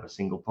and didn't have a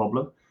single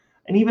problem.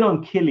 And even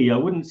on Kili, I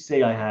wouldn't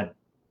say I had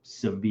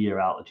severe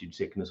altitude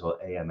sickness or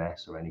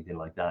AMS or anything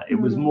like that. It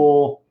was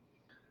more,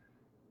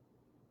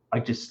 I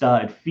just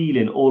started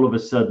feeling all of a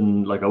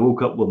sudden, like I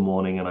woke up one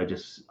morning and I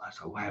was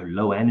like, wow,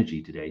 low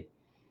energy today.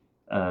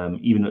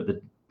 Even at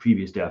the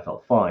previous day, I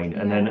felt fine.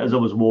 And then as I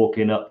was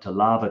walking up to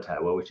Lava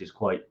Tower, which is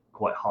quite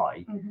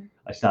high,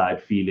 I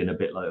started feeling a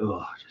bit like,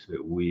 just a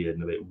bit weird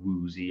and a bit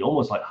woozy,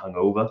 almost like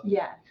hungover.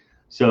 Yeah.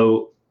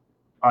 So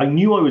I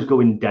knew I was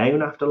going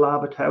down after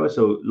Lava Tower.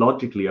 So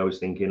logically, I was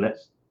thinking,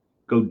 let's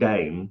go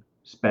down,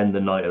 spend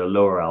the night at a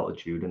lower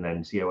altitude and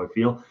then see how I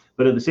feel.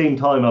 But at the same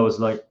time, I was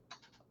like,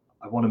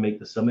 I want to make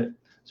the summit.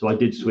 So I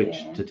did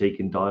switch to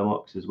taking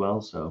Diamox as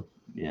well. So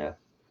yeah,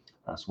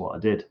 that's what I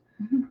did.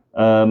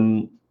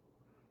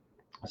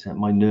 I said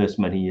my nurse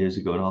many years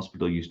ago in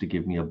hospital used to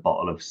give me a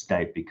bottle of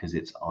stout because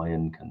it's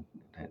iron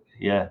content.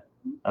 Yeah,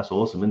 that's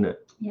awesome, isn't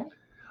it? Yeah.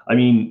 I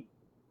mean,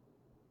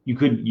 you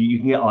can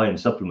get iron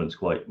supplements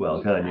quite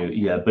well, can't you?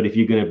 Yeah, but if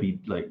you're going to be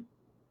like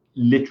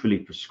literally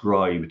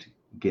prescribed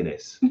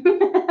Guinness,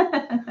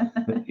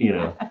 you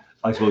know,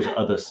 I suppose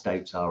other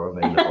stouts are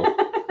available.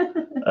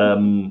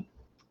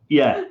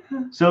 Yeah.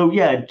 So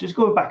yeah, just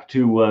going back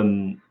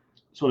to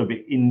sort of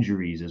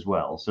injuries as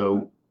well.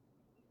 So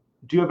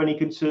do you have any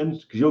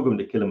concerns? Because you're going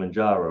to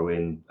Kilimanjaro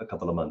in a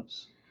couple of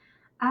months.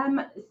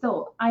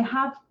 So I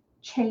have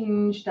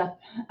changed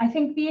up. I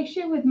think the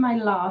issue with my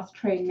last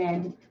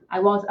training, as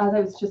I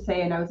was just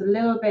saying, I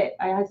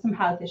had some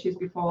health issues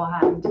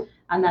beforehand,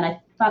 and then I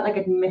felt like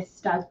I'd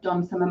missed out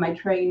on some of my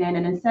training.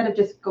 And instead of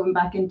just going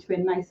back into it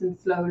nice and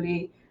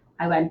slowly,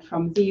 I went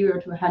from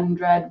 0 to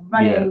 100,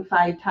 running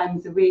 5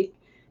 times a week,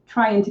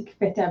 trying to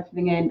fit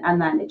everything in,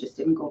 and then it just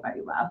didn't go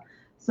very well.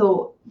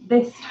 So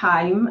this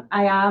time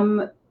I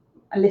am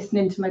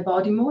listening to my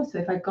body more. So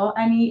if I got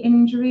any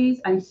injuries,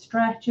 I'm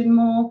stretching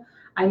more.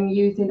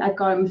 I've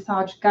got a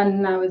massage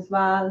gun now as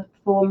well,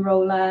 foam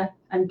roller.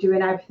 I'm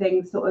doing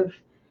everything sort of,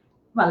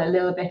 a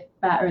little bit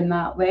better in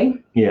that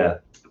way. Yeah.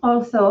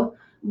 Also,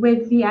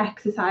 with the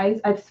exercise,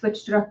 I've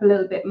switched it up a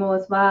little bit more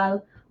as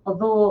well.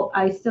 Although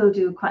I still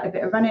do quite a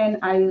bit of running,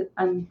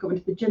 I'm going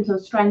to the gym, so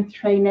strength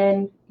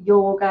training,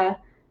 yoga,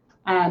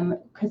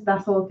 because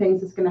that's all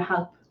things that's going to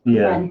help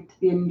prevent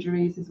the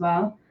injuries as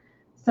well.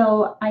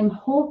 So I'm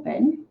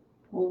hoping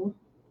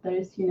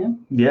there's,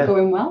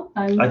 going well.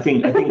 I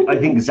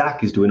think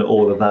Zach is doing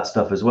all of that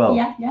stuff as well.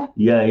 Yeah.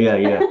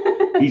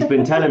 He's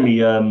been telling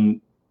me,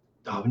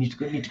 we need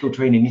to go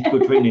training.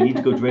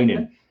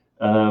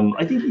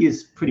 I think he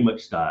is pretty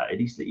much started.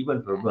 He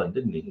went for a run,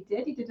 didn't he?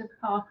 He did a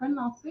park run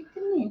last week,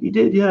 didn't he? He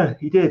did, yeah,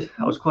 he did.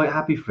 I was quite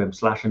happy for him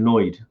 /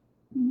 annoyed,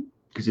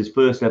 because his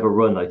first ever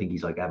run, I think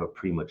he's like ever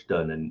pretty much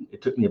done, and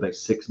it took me about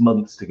 6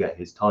 months to get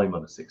his time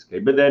on a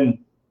 6K. But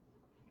then,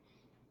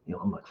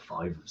 I'm like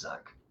 5 of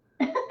Zach.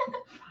 5.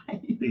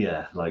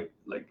 Yeah, like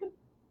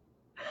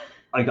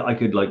I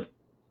could, like,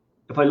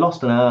 if I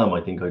lost an arm,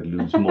 I think I'd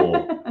lose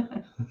more.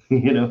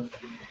 No,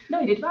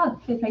 he did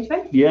well. Fair play to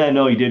him. Yeah,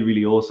 no, he did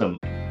really awesome.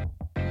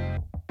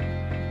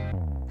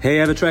 Hey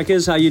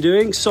Evertrekkers, how you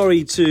doing?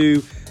 Sorry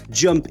to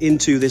jump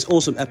into this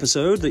awesome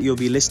episode that you'll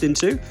be listening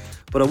to,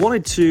 but I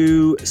wanted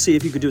to see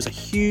if you could do us a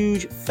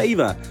huge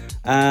favour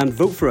and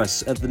vote for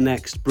us at the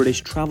next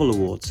British Travel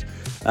Awards.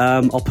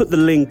 I'll put the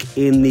link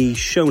in the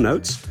show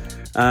notes,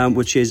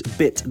 which is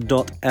bit.ly/vote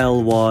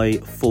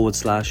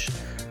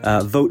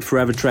for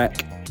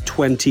Evertrek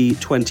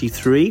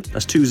 2023.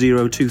 That's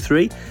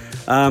 2023.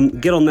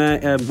 Get on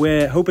there.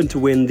 We're hoping to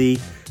win the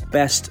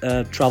best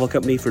travel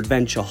company for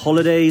adventure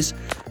holidays.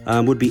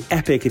 Would be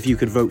epic if you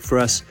could vote for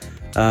us.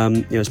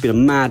 It's been a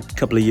mad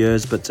couple of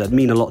years, but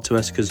mean a lot to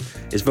us because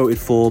it's voted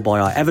for by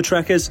our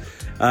Evertrekkers.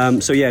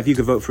 So yeah, if you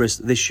could vote for us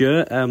this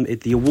year,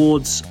 the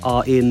awards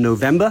are in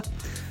November.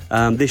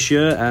 this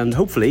year, and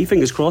hopefully,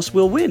 fingers crossed,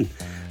 we'll win.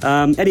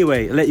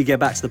 Anyway, I'll let you get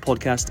back to the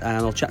podcast,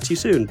 and I'll chat to you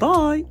soon.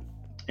 Bye.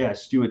 Yeah,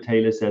 Stuart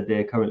Taylor said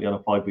they're currently on a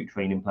 5-week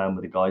training plan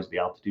with the guys at the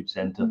Altitude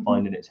Centre,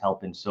 finding it's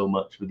helping so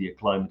much with the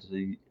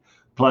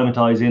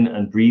acclimatizing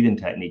and breathing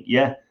technique.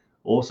 Yeah,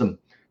 awesome.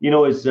 You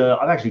know,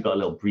 I've actually got a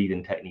little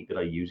breathing technique that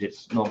I use.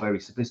 It's not very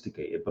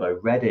sophisticated, but I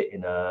read it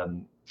in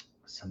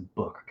some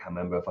book. I can't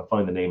remember. If I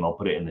find the name, I'll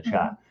put it in the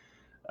chat.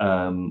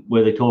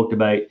 Where they talked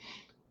about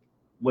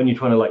when you're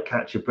trying to like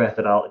catch your breath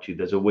at altitude,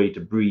 there's a way to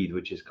breathe,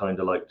 which is kind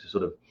of like to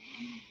sort of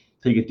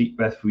take a deep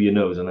breath through your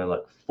nose and then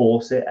like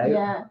force it out.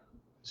 Yeah.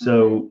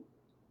 So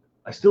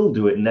I still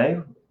do it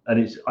now,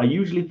 and I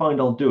usually find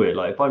I'll do it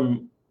like if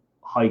I'm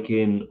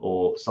hiking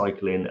or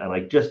cycling and I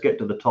just get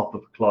to the top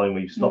of a climb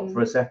where you stop for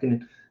a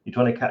second, you're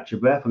trying to catch your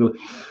breath, I go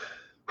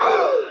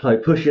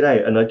like push it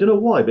out, and I don't know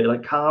why, but it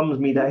like calms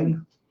me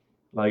down.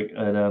 Like,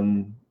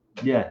 and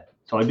yeah,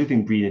 so I do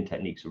think breathing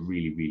techniques are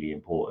really, really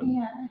important.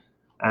 Yeah.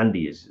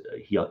 Andy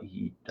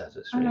he does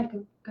it. I like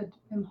a good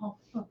Wim Hof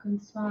book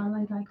as well.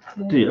 I like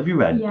to. Have you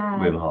read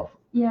Wim Hof?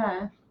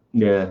 Yeah.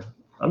 Yeah,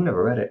 I've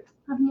never read it.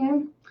 Haven't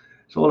you?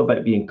 It's all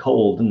about being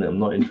cold, isn't it? I'm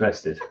not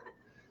interested.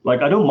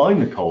 Like, I don't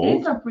mind the cold.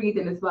 It's not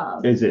breathing as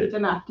well. Is it? You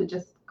don't have to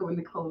just go in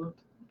the cold.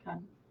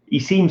 He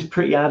seems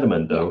pretty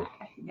adamant, though.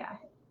 Yeah.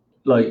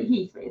 Like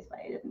he's way,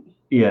 didn't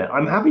he? Yeah,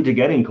 I'm happy to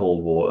get in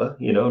cold water.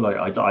 You know, like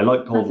I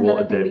like cold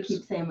water thing dips. We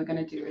keep saying we're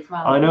going to do as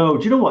well. I know.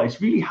 Do you know what?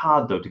 It's really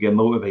hard though to get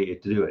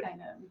motivated to do it. I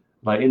know.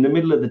 Like in the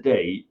middle of the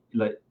day,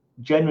 like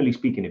generally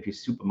speaking, if you're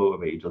super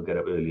motivated, you'll get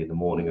up early in the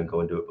morning and go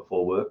and do it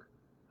before work.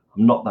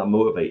 I'm not that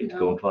motivated to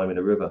go and climb in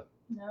a river.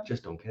 No.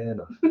 Just don't care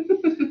enough.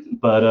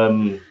 But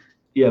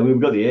yeah,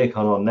 we've got the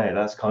aircon on now.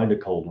 That's kind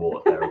of cold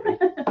water therapy,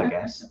 I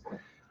guess.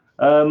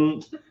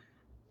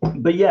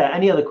 But yeah,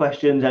 any other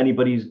questions?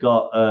 Anybody's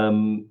got?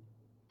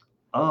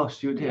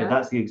 Stuart here.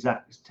 That's the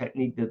exact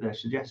technique that they're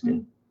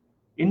suggesting.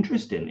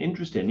 Interesting.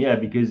 Yeah,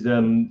 because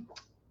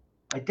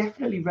I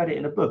definitely read it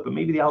in a book, but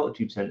maybe the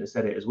Altitude Centre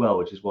said it as well,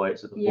 which is why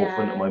it's at the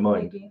forefront of my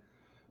mind. Maybe.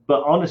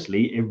 But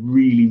honestly, it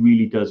really,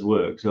 really does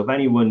work. So if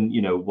anyone,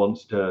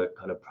 wants to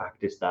kind of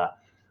practice that,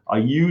 I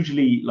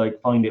usually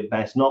find it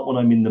best, not when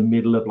I'm in the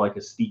middle of like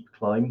a steep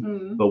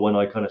climb, but when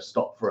I kind of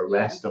stop for a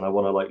rest and I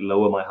want to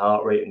lower my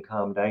heart rate and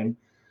calm down.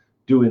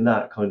 Doing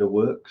that kind of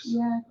works.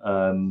 Yeah.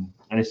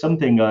 And it's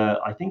something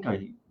I think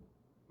I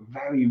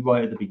very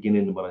right at the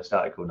beginning when I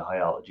started going to high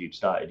altitude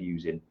started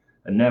using,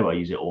 and now I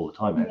use it all the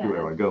time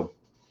everywhere I go.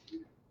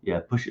 Yeah,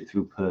 push it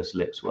through pursed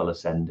lips while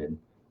ascending.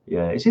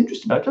 Yeah, it's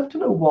interesting. I'd love to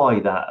know why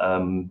that,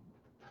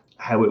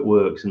 how it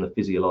works and the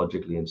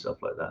physiologically and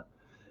stuff like that.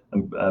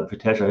 And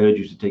Pritesh, I heard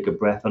you to take a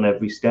breath on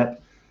every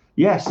step.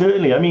 Yeah,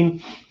 certainly. I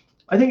mean,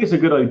 I think it's a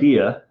good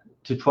idea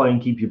to try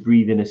and keep your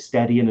breathing as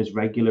steady and as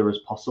regular as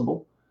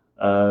possible.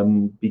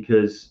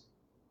 Because,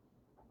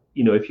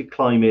 if you're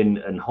climbing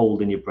and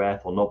holding your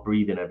breath or not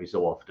breathing every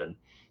so often,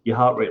 your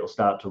heart rate will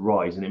start to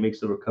rise and it makes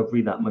the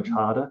recovery that much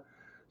harder.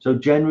 So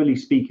generally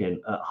speaking,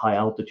 at high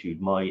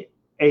altitude, my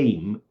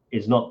aim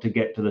is not to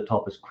get to the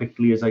top as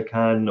quickly as I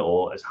can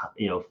or as,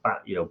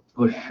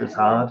 push as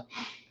hard.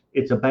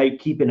 It's about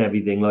keeping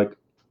everything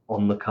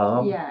on the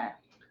calm. Yeah.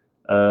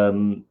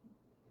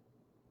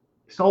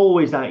 It's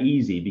always that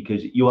easy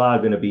because you are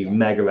going to be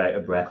mega out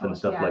of breath and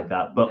stuff like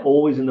that. But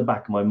always in the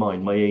back of my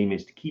mind, my aim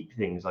is to keep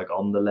things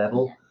on the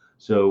level. Yeah.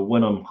 So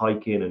when I'm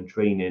hiking and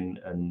training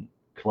and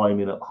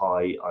climbing up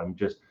high,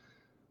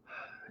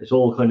 it's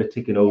all kind of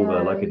ticking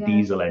over like a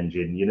diesel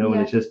engine, and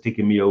it's just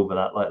ticking me over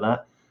like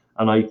that.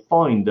 And I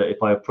find that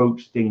if I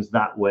approach things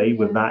that way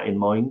with that in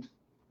mind,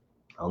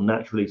 I'll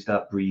naturally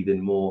start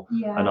breathing more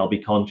and I'll be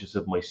conscious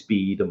of my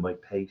speed and my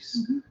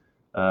pace.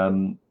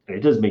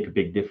 It does make a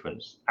big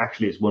difference.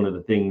 Actually, it's one of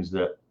the things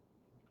that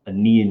a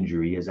knee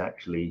injury has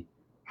actually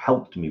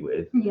helped me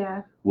with.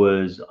 Yeah.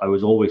 Was I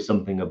was always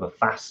something of a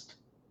faster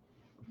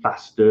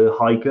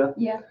hiker.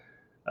 Yeah.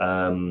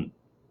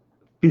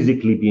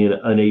 Physically being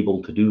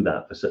unable to do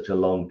that for such a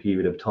long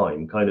period of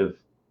time kind of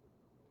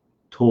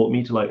taught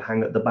me to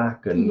hang at the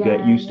back and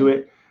get used to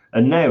it.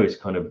 And now it's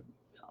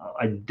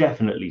I'm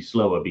definitely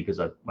slower because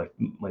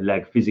my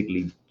leg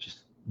physically just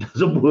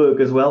doesn't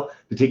work as well,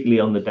 particularly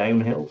on the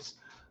downhills.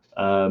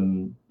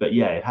 But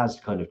yeah, it has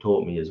kind of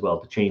taught me as well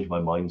to change my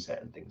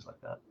mindset and things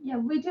like that. Yeah,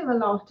 we do a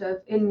lot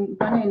of in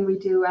running. We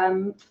do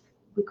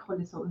we call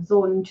it sort of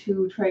zone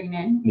 2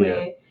 training,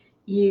 where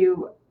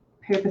you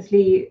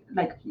purposely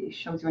it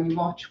shows you on your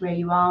watch where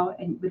you are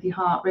with your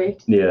heart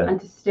rate,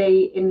 and to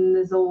stay in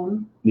the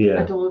zone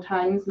at all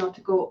times, not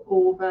to go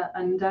over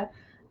under,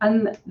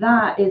 and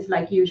that is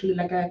usually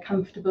a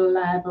comfortable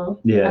level,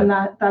 and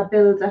that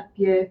builds up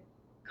your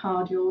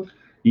cardio.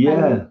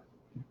 Yeah.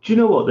 Do you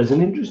know what? There's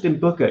an interesting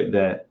book out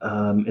there.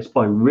 It's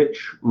by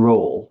Rich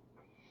Roll,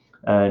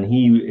 and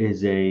he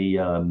is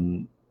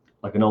an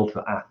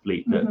ultra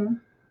athlete that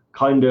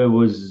kind of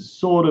was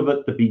sort of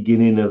at the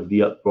beginning of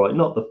the uprising,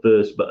 not the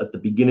first, but at the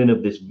beginning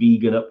of this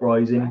vegan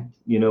uprising.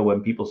 Right.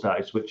 When people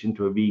started switching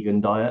to a vegan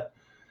diet.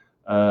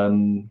 I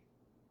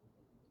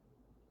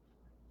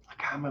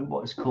can't remember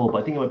what it's called,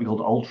 but I think it might be called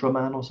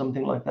Ultraman or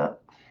something like that.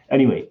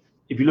 Anyway,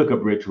 if you look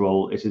up Rich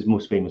Roll, it's his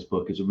most famous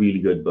book. It's a really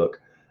good book.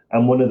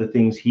 And one of the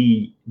things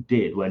he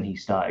did when he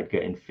started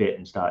getting fit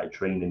and started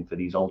training for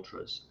these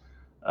ultras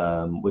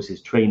was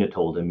his trainer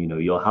told him,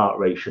 your heart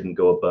rate shouldn't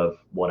go above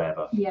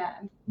whatever,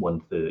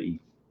 130.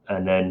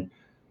 And then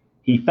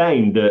he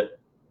found that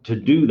to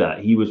do that,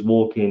 he was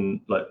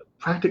walking like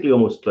practically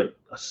almost like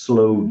a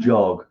slow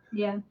jog.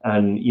 Yeah.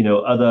 And,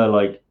 other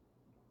like,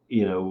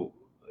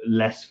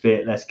 less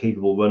fit, less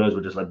capable runners were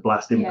just like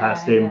blasting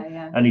past him.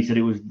 And he said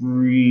it was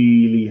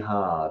really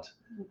hard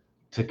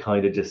to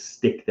kind of just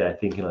stick there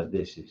thinking like,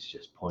 this is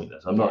just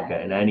pointless. I'm not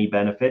getting any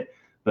benefit.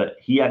 But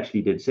he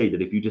actually did say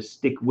that if you just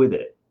stick with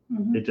it,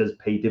 it does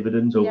pay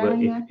dividends over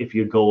if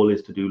your goal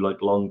is to do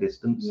like long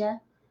distance. Yeah.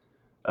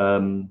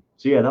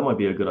 So yeah, that might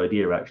be a good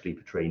idea actually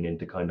for training,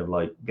 to kind of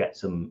like get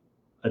some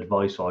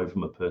advice either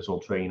from a personal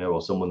trainer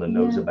or someone that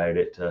knows about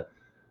it to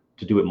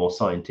do it more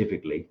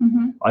scientifically.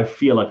 I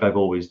feel like I've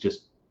always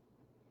just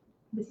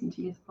listen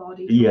to your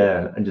body.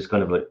 And just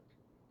kind of like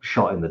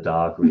shot in the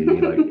dark,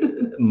 really.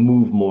 Like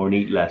move more and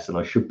eat less, and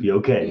I should be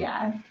okay.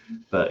 Yeah.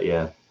 But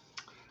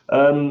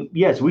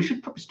so we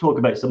should probably talk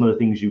about some of the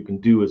things you can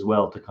do as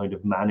well to kind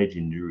of manage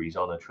injuries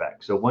on a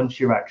trek. So once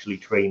you're actually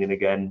training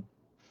again,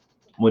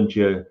 once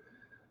you're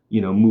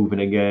moving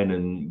again,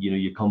 and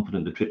you're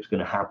confident the trip's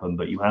going to happen,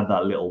 but you have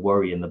that little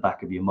worry in the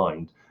back of your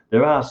mind,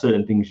 there are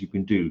certain things you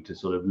can do to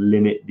sort of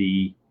limit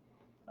the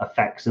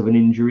effects of an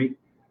injury.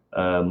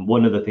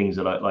 One of the things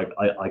that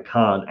I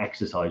can't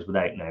exercise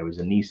without now is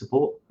a knee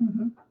support.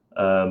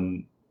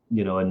 And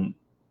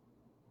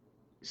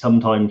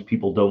sometimes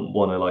people don't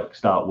want to like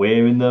start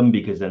wearing them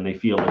because then they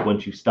feel like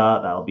once you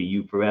start, that'll be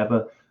you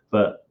forever.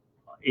 But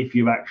if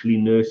you're actually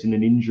nursing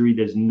an injury,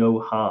 there's no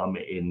harm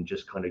in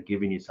just kind of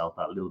giving yourself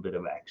that little bit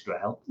of extra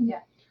help.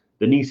 Yeah.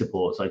 The knee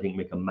supports, I think,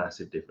 make a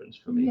massive difference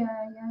for me.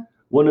 Yeah.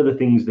 One of the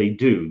things they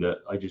do that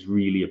I just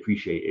really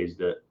appreciate is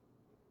that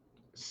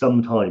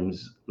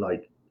sometimes,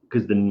 like,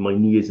 because then my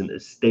knee isn't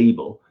as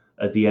stable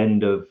at the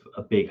end of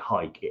a big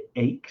hike, it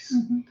aches.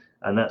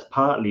 And that's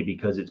partly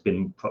because it's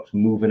been perhaps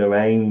moving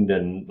around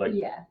and like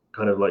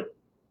kind of like,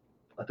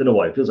 I don't know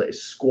why, it feels like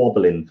it's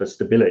squabbling for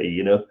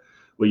stability,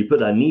 where you put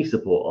that knee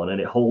support on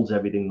and it holds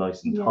everything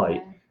nice and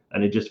tight,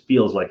 and it just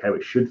feels like how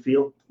it should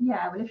feel.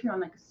 Yeah, well, if you're on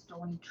like a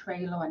stony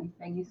trail or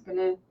anything, it's going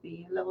to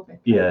be a little bit.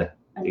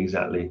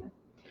 Exactly.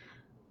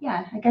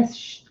 Yeah, I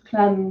guess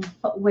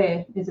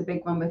footwear is a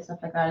big one with stuff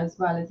like that as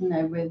well, isn't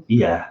it? With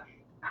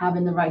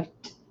having the right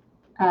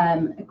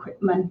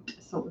equipment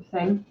sort of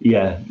thing.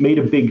 Yeah, made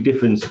a big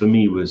difference for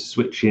me was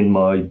switching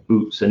my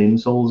boots and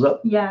insoles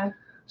up. Yeah.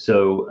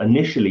 So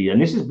initially,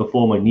 and this is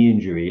before my knee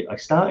injury, I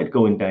started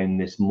going down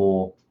this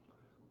more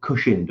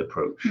cushioned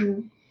approach.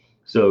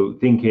 So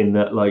thinking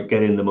that like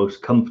getting the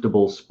most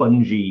comfortable,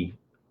 spongy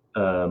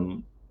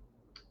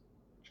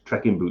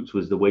trekking boots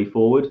was the way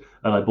forward.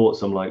 And I bought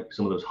some of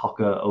those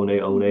Hoka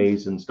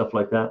Ones and stuff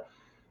like that.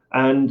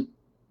 And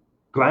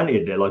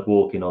granted, they're like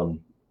walking on,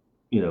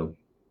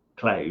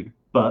 cloud,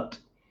 but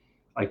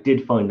I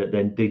did find that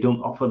then they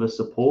don't offer the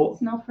support.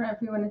 It's not for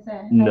everyone, is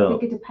it? No. I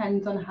think it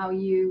depends on how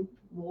you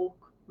walk,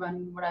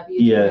 run, whatever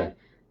you're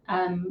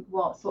doing.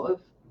 What sort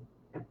of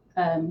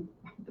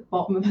the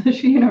bottom of the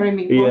shoe, you know what I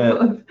mean? What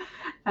sort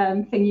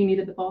of thing you need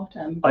at the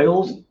bottom.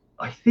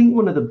 I think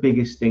one of the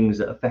biggest things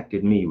that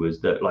affected me was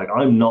that like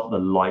I'm not the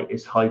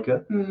lightest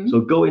hiker. So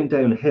going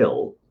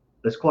downhill,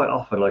 there's quite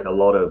often like a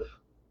lot of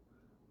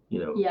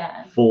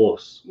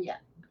force. Yeah.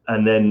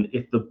 And then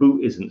if the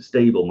boot isn't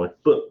stable, my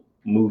foot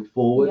moved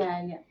forward.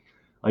 Yeah.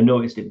 I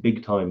noticed it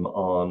big time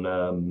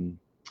on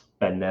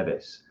Ben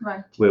Nevis,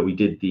 right, where we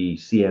did the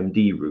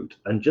CMD route.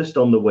 And just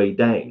on the way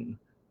down,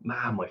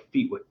 man, my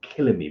feet were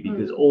killing me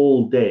because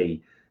all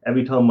day,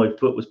 every time my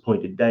foot was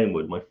pointed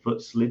downward, my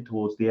foot slid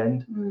towards the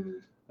end.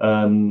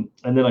 And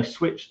then I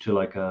switched to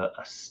like a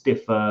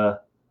stiffer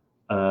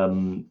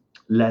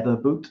leather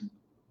boot.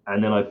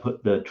 And then I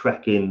put the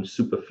Trekking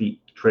Superfeet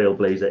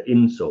Trailblazer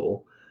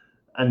insole.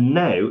 And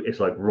now it's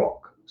like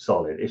rock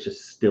solid. It's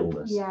just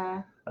stillness.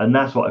 Yeah. And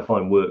that's what I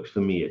find works for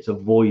me. It's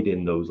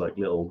avoiding those like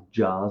little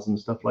jars and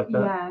stuff like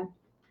that.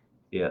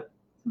 Yeah.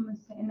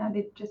 Someone's saying that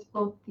they've just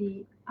bought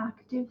the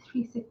Active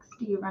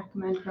 360 you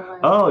recommend.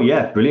 Oh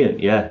yeah, brilliant.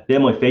 Yeah, they're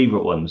my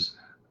favorite ones.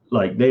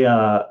 Like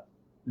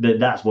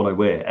that's what I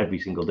wear every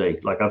single day.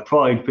 Like I've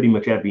tried pretty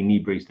much every knee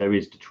brace there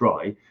is to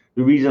try.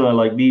 The reason I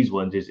like these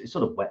ones is it's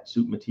sort of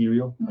wetsuit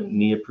material, like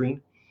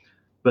neoprene.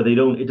 But it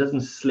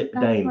doesn't slip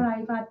down. That's what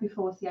I've had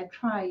before. See, I've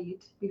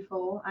tried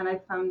before and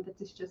I found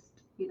that it's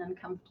just been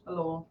uncomfortable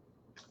or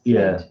slid.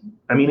 Yeah.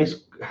 I mean,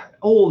 it's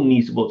all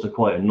knee supports are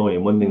quite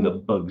annoying. One thing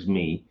that bugs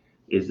me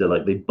is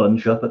that they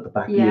bunch up at the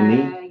back of your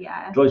knee.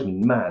 Yeah. It drives me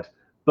mad.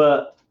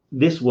 But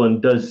this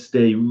one does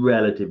stay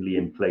relatively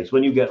in place.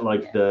 When you get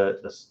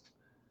the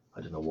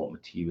I don't know what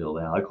material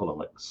they are. I call them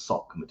like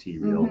sock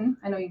material.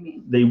 I know what you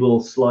mean. They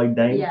will slide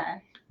down. Yeah.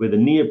 With a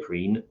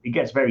neoprene, it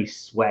gets very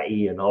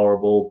sweaty and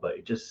horrible, but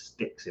it just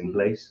sticks in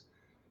place.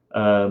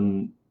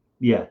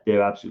 Yeah,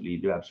 they're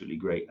absolutely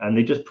great, and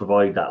they just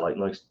provide that like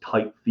nice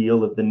tight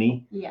feel of the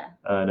knee. Yeah.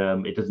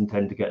 And it doesn't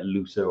tend to get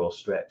looser or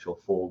stretch or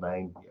fall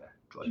down. Yeah,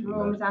 drives me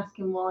Jerome mad. was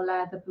asking what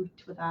leather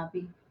boot would that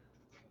be?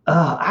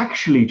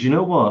 Actually, do you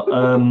know what?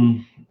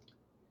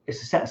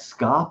 It's a set of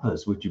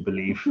Scarpas, would you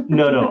believe?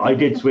 No, I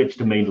did switch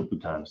to Maindel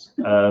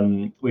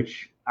Boutans,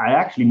 which I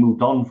actually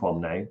moved on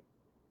from now.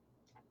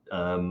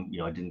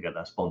 I didn't get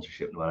that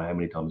sponsorship no matter how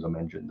many times I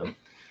mentioned them.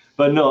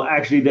 But no,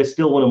 actually, they're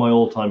still one of my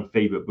all-time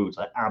favorite boots.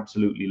 I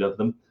absolutely love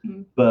them.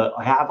 But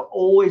I have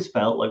always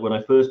felt like when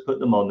I first put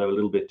them on, they're a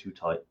little bit too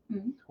tight.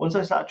 Once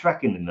I start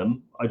trekking in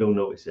them, I don't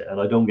notice it, and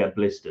I don't get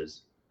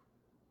blisters.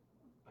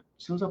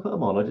 As soon as I put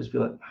them on, I just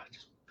feel like it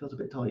just feels a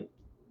bit tight.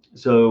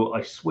 So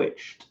I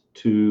switched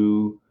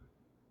to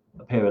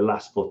a pair of La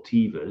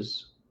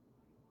Sportivas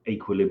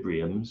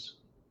Equilibriums.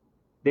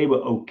 They were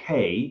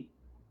okay,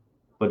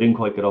 but I didn't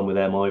quite get on with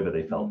them either.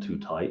 They felt too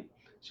tight.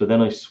 So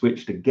then I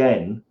switched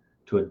again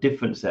to a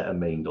different set of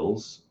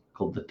Maindels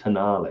called the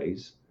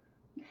Tonales,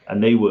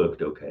 and they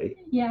worked okay.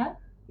 Yeah.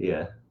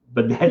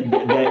 But then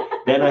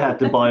I had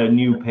to buy a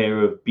new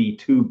pair of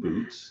B2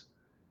 boots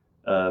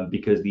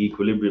because the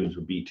Equilibriums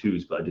were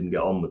B2s, but I didn't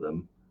get on with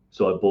them.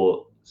 So I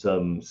bought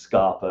some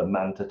Scarpa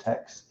Manta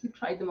Tex. You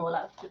tried them all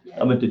out, did you?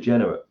 I'm a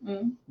degenerate.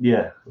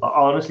 Yeah.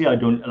 Honestly, I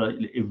don't.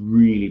 It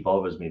really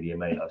bothers me the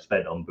amount I've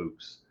spent on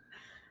boots.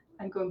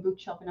 I'm going boot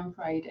shopping on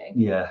Friday.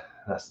 Yeah,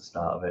 that's the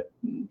start of it.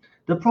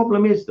 The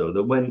problem is, though,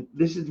 that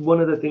this is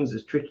one of the things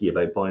that's tricky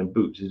about buying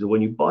boots, is that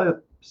when you buy a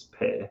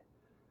pair,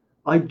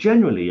 I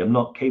generally am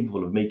not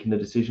capable of making a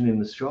decision in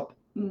the shop.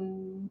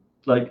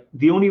 Like,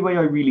 the only way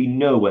I really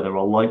know whether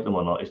I'll like them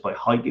or not is by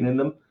hiking in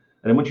them.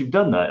 And then once you've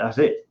done that, that's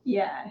it.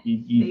 Yeah,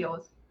 you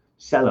yours.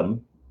 Sell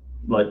them,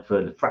 like,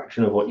 for the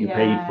fraction of what you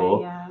paid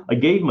for. Yeah. I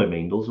gave my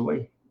Maindels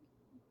away.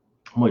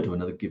 I might do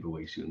another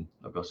giveaway soon.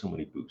 I've got so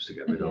many boots to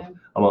get rid of.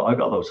 I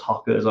got those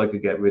Hockers I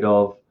could get rid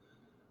of.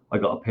 I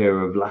got a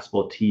pair of La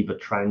Sportiva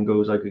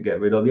Trangos I could get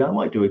rid of. Yeah, I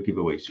might do a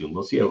giveaway soon.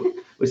 We'll see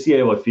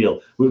how I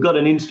feel. We've got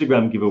an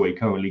Instagram giveaway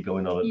currently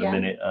going on at the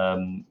minute.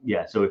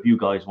 So if you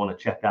guys want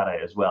to check that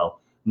out as well,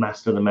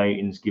 Master the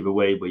Mountains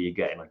giveaway, where you're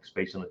getting like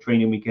space on a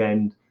training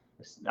weekend,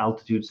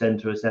 altitude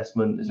center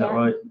assessment. Is that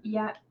right?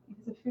 Yeah,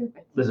 there's a few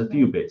bits. There's a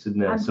few bits, isn't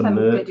there? And some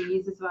merch.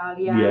 goodies as well.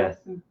 Yeah.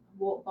 Some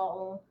water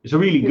bottle. It's a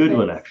really good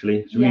one, bits.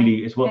 actually.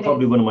 It's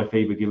probably one of my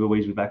favorite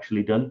giveaways we've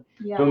actually done.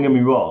 Yeah. Don't get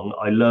me wrong,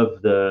 I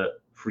love the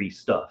free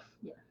stuff.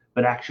 Yeah.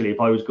 But actually, if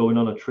I was going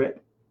on a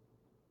trip,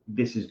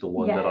 this is the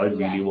one that I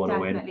really want to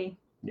win.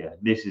 Yeah,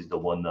 this is the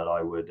one that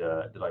I would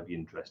that I'd be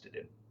interested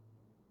in.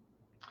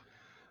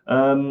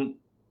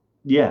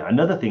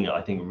 Another thing that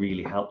I think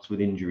really helps with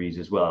injuries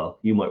as well.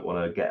 You might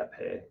want to get a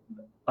pair.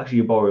 Actually,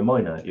 you're borrowing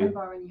mine, aren't you? I'm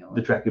borrowing yours.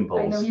 The trekking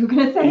poles. I know you were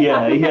going to say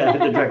that.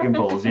 The trekking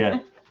poles. Yeah.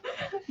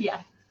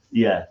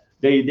 Yeah.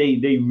 They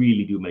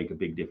really do make a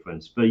big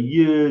difference. For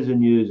years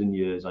and years and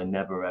years, I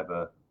never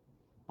ever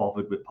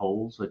bothered with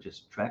poles. I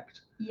just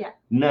trekked. Yeah.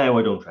 Now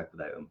I don't trek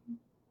without them.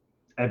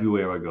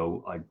 Everywhere I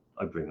go,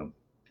 I bring them.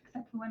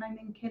 Except for when I'm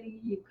in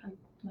Killy, you can't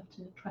have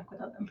to trek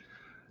without them.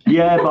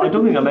 Yeah, but I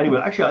don't think I'm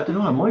anywhere. Actually, I don't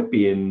know. I might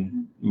be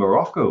in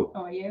Morocco.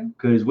 Oh, are you?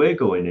 Because we're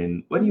going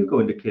in. When are you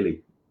going to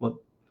Killy? What?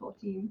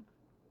 14.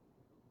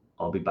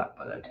 I'll be back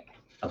by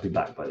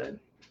then.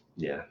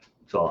 Yeah.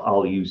 So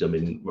I'll use them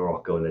in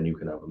Morocco, and then you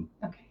can have them.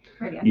 Okay.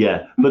 Brilliant.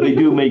 Yeah, but they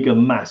do make a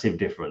massive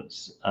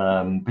difference,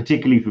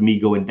 particularly for me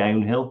going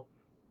downhill.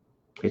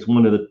 It's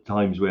one of the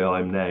times where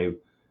I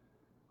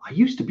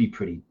used to be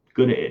pretty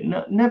good at it.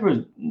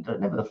 Never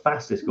the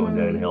fastest going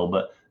downhill,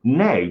 but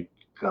now,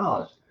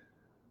 God,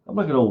 I'm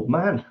like an old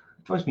man.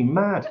 It drives me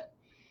mad.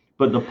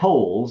 But the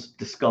poles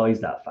disguise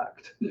that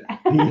fact. Yeah.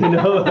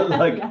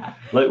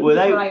 Like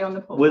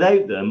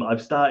without them,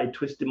 I've started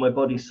twisting my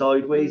body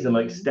sideways and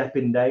like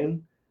stepping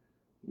down,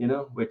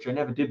 which I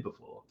never did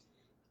before.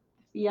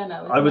 Yeah,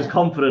 no. I was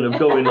confident of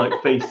going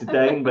like face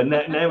down, but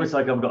now it's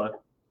like I've got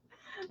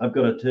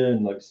to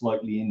turn like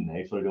slightly in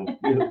now so I don't,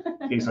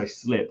 in case I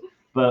slip.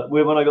 But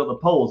when I got the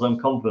poles, I'm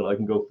confident I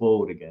can go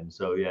forward again.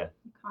 So yeah.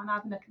 You can't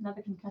have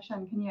another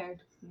concussion, can you?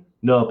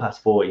 No,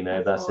 past 40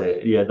 now. That's 40.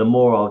 It. Yeah, the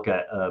more I'll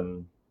get.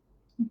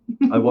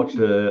 I watched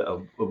a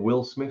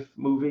Will Smith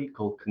movie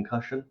called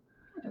Concussion.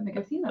 I don't think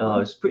I've seen that. Oh,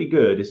 it's pretty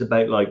good. It's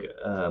about like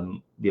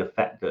the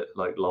effect that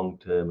like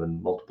long-term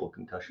and multiple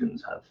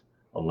concussions have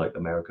on like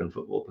American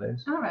football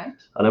players. All right.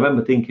 And I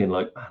remember thinking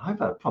like, man,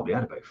 I've probably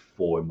had about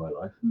 4 in my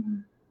life.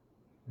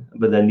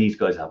 But then these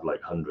guys have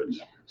like hundreds.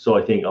 Yeah. So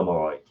I think I'm all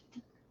right.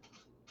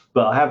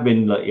 But I have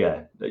been like,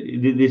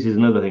 this is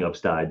another thing I've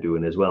started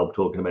doing as well,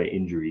 talking about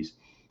injuries,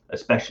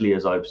 especially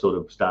as I've sort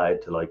of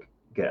started to like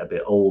get a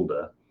bit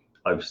older.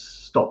 I've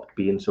stopped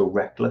being so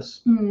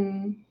reckless.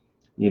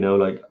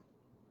 Like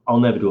I'll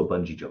never do a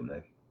bungee jump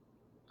now.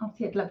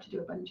 Obviously, I'd love to do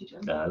a bungee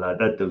jump.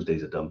 Those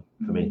days are done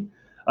for me.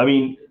 I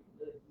mean,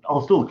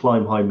 I'll still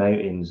climb high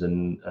mountains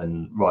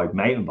and ride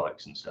mountain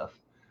bikes and stuff.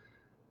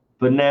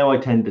 But now I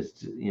tend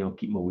to,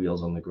 keep my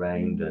wheels on the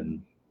ground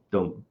and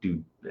don't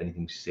do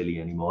anything silly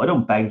anymore. I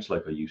don't bounce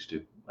like I used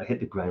to. I hit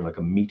the ground like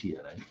a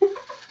meteor now.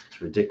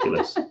 It's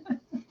ridiculous.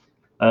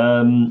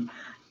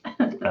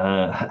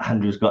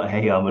 Andrew's got,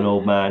 hey, I'm an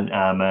old man.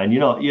 Ah, man,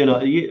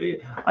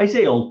 I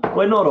say old.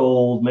 We're not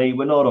old, mate.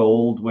 We're not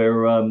old.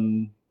 We're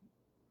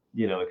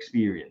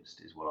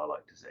experienced is what I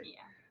like to say.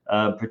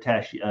 Yeah.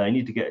 Pratesh, I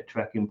need to get a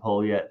trekking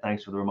pole yet.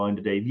 Thanks for the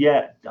reminder, Dave.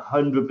 Yeah,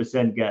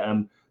 100% get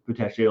them.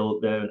 Pratesh,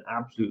 they're an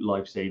absolute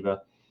lifesaver,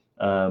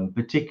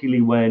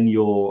 particularly when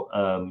you're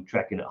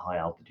trekking at high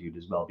altitude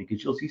as well,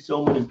 because you'll see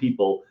so many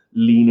people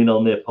leaning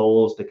on their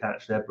poles to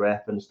catch their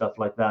breath and stuff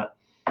like that.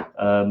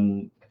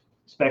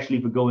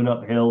 Especially for going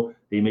uphill,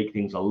 they make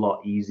things a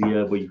lot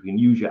easier where you can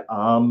use your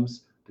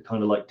arms to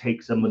kind of like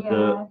take some of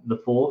the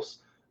force,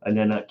 and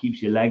then that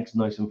keeps your legs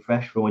nice and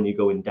fresh for when you're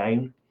going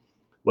down.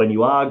 When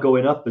you are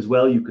going up as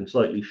well, you can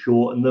slightly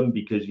shorten them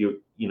because you're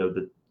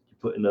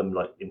putting them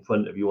like in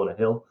front of you on a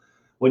hill.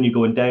 When you're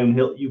going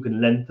downhill, you can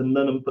lengthen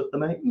them and put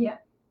them out. Yeah.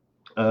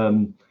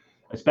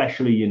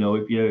 Especially,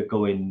 if you're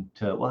going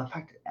to, well, in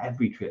fact,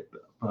 every trip,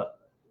 but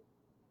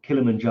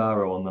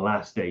Kilimanjaro on the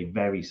last day,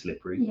 very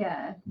slippery.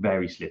 Yeah.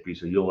 Very slippery.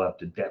 So you'll have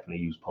to definitely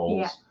use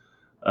poles.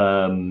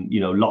 Yeah.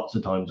 Lots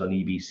of times on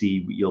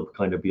EBC, you'll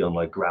kind of be on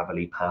like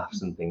gravelly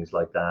paths and things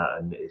like that.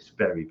 And it's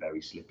very,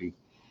 very slippy.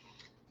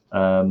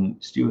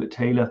 Stuart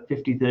Taylor,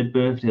 53rd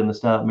birthday on the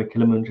start of my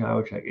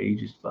Kilimanjaro check.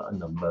 Age is but a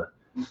number.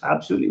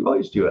 Absolutely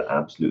right, Stuart.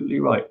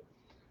 Absolutely right.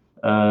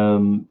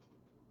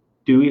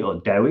 Dewey or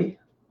Dewi?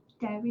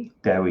 Dewi.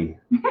 Dewi.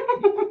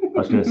 I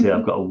was going to say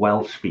I've got a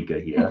Welsh speaker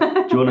here.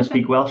 Do you want to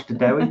speak Welsh to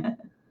Dewi?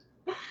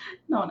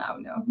 No.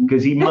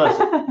 Because he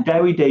must.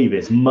 Dewi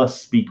Davis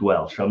must speak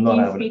Welsh. I'm not Do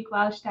you having. speak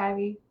Welsh,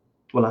 Dewi?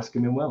 Well, ask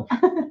him in Welsh.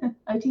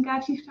 Wyt ti'n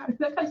gallu siarad?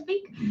 Can I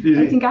speak? Did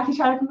Wyt he? ti'n gallu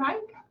siarad Cymraeg?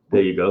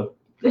 There you go.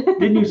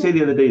 Didn't you say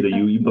the other day that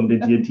you bumped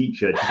into your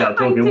teacher and she started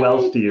talking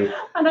Welsh to you?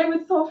 And I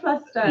was so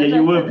flustered. Yeah,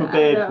 you weren't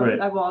prepared for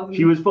it. I wasn't.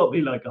 She was probably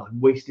like, oh, I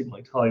wasted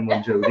my time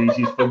on Jodie.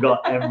 She's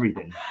forgot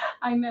everything.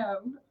 I know.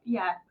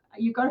 Yeah.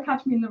 You've got to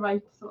catch me in the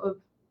right sort of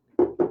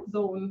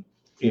zone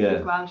to Yeah,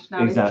 speak Welsh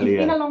now. exactly,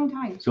 It's been a long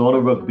time. So on a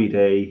rugby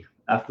day,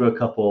 after a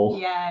couple,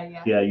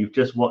 Yeah. you've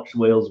just watched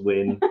Wales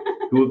win.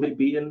 Who have they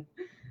beaten?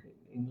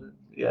 England.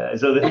 Yeah,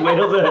 so the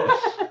Wales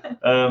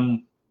are,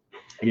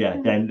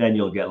 then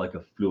you'll get like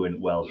a fluent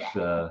Welsh.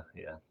 Yeah.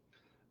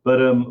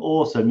 But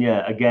awesome.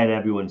 Yeah, again,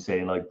 everyone's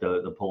saying like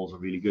the poles are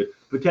really good.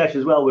 Pratesh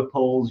as well with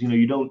poles,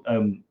 you don't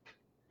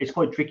it's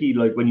quite tricky.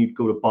 Like when you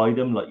go to buy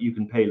them, like you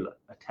can pay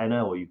a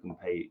tenner or you can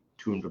pay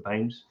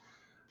 £200.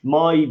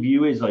 My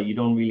view is like you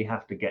don't really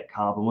have to get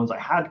carbon ones. I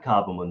had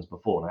carbon ones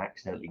before and I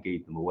accidentally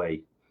gave them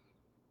away.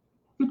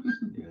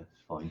 Yeah,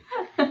 it's fine.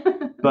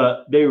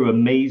 But they were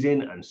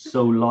amazing and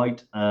so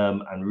light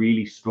and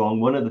really strong.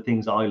 One of the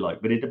things I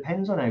like, but it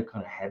depends on how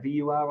kind of heavy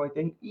you are, I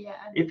think. Yeah.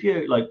 If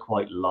you're like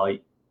quite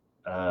light,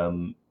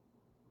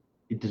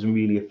 it doesn't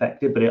really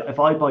affect it. But if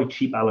I buy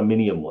cheap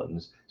aluminium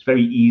ones, it's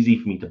very easy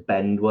for me to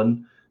bend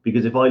one,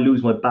 because if I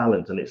lose my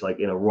balance and it's like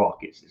in a rock,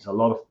 it's a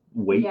lot of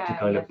weight to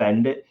kind of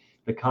bend it.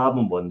 The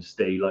carbon ones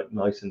stay like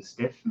nice and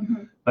stiff.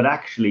 Mm-hmm. But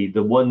actually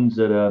the ones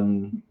that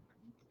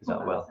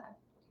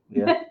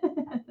yeah.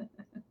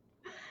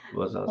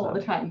 What's that? All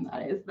the time,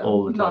 that is. Though.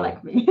 All the time. Not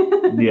like me.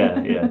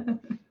 Yeah. Do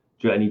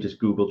you reckon you just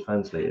Google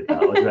translated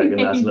that? Or do you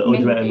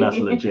reckon that's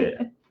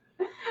legit?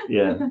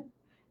 Yeah.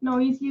 No,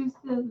 he's used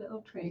the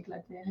little trig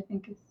like that. I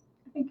think he's.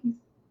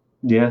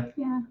 Yeah.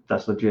 Yeah.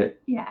 That's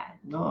legit. Yeah.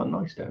 Oh,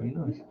 nice, Derry,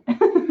 nice.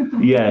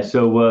 Yeah.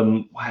 So,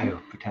 wow,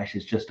 Pratesh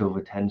is just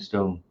over 10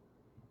 stone.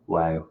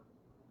 Wow.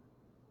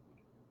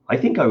 I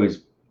think I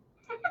was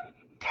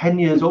 10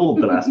 years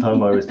old the last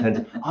time I was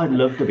 10. I'd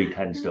love to be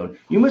 10 stone.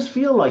 You must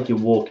feel like you're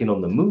walking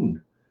on the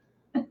moon.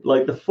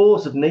 Like the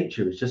force of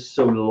nature is just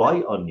so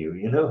light on you,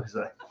 It's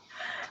like,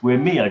 with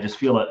me, I just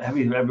feel like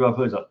everywhere I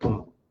put like,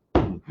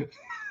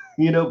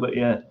 but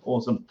yeah,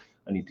 awesome.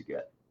 I need to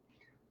get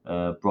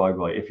Bride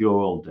right. If you're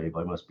old, Dave,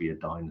 I must be a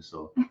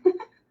dinosaur.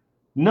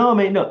 No,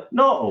 mate, no,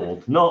 not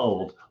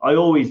old. I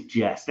always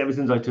jest. Ever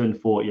since I turned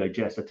 40, I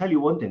jest. I tell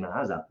you one thing that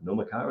has happened, though,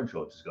 my car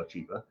insurance has got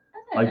cheaper.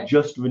 I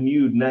just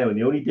renewed now, and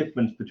the only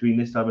difference between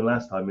this time and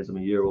last time is I'm a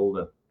year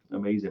older.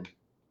 Amazing.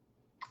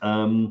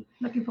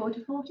 Looking forward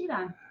to 40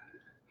 then.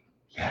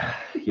 Yeah.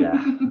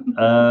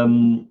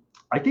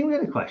 I think we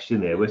had a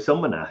question there where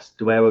someone asked,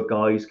 do our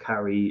guys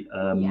carry,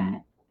 I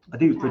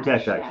think it was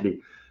Pratesh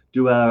actually,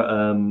 do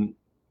our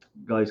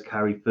guys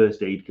carry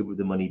first aid kit with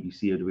them on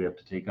EBC, or do we have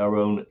to take our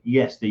own?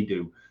 Yes, they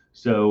do.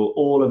 So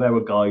all of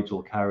our guides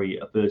will carry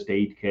a first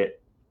aid kit.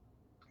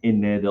 In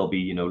there, there'll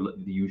be,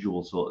 the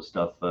usual sort of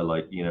stuff for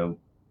like,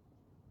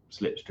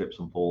 slips, trips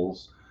and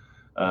falls.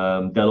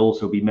 There'll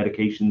also be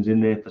medications in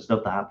there for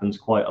stuff that happens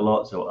quite a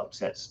lot. So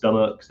upset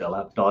stomachs, they'll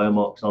have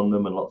Diamox on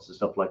them and lots of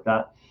stuff like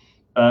that.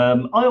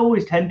 I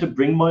always tend to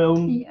bring my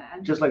own,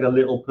 just like a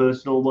little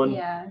personal one.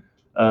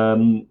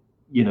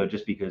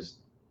 Just because,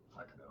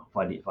 I don't know,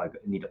 if I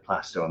need a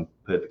plaster, I'm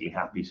perfectly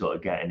happy sort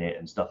of getting it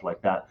and stuff like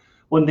that.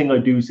 One thing I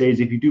do say is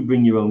if you do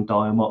bring your own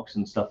Diamox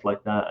and stuff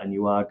like that, and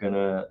you are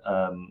gonna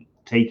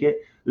take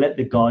it, let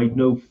the guide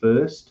know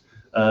first,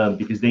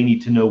 because they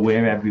need to know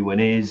where everyone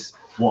is,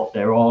 what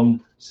they're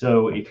on.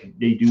 So if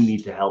they do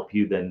need to help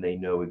you, then they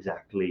know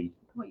exactly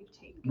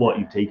what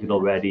you've taken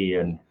already.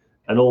 And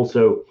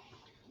also,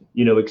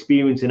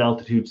 experiencing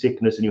altitude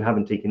sickness and you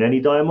haven't taken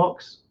any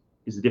Diamox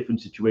is a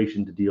different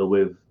situation to deal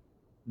with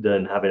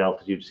than having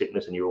altitude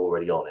sickness and you're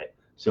already on it.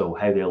 So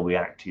how they'll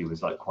react to you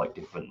is like quite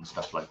different and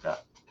stuff like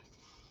that.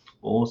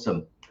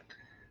 Awesome.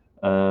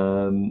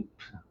 I'm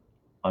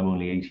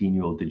only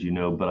 18-year-old, did you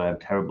know? But I have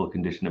terrible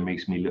condition that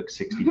makes me look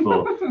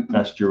 64.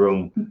 That's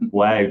Jerome.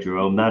 Wow,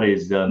 Jerome, that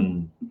is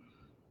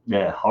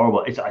yeah,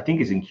 horrible. I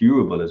think it's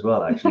incurable as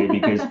well, actually,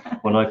 because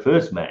when I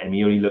first met him,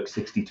 he only looked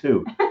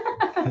 62.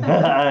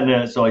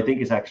 And so I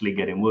think it's actually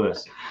getting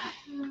worse.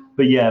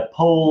 But yeah,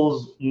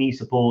 poles, knee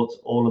supports,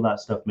 all of that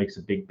stuff makes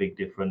a big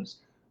difference.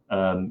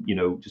 You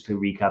know, just to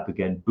recap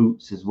again,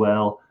 boots as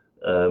well.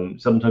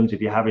 Sometimes if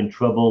you're having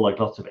trouble, like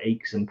lots of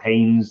aches and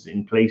pains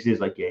in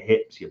places like your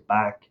hips, your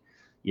back,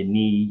 your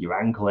knee, your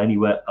ankle,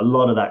 anywhere, a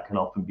lot of that can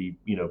often be,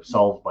 you know,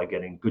 solved by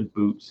getting good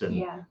boots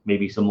and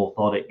maybe some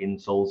orthotic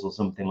insoles or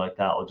something like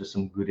that, or just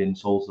some good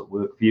insoles that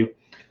work for you.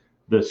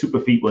 The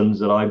Superfeet ones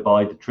that I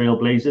buy, the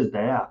Trailblazers,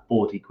 they're at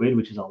 40 quid,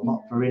 which is a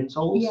lot for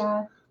insoles.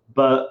 Yeah.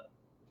 But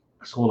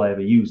that's all I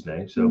ever use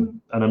now. So,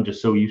 and I'm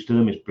just so used to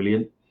them. It's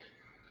brilliant.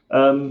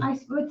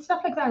 With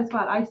stuff like that as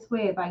well, I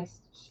swear by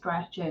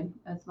stretching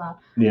as well.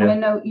 Yeah. And I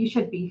know you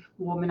should be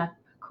warming up,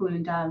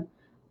 cooling down,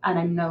 and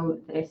I know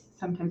that it's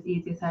sometimes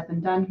easier said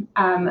than done.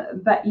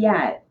 But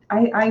yeah,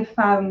 I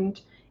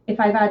found if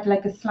I've had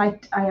like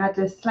I had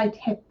a slight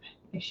hip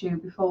issue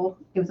before.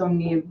 It was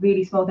only a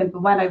really small thing,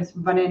 but when I was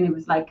running, it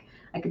was like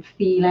I could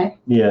feel it.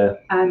 Yeah.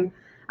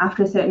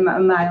 After a certain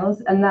amount of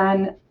miles, and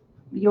then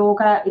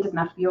yoga, it doesn't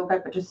have to be yoga,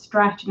 but just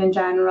stretching in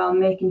general,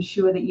 making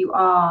sure that you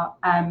are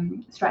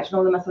stretching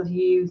all the muscles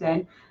you're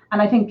using.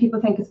 And I think people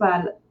think as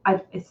well,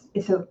 I've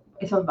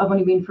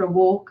only been for a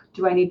walk,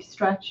 do I need to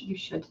stretch? You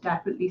should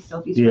definitely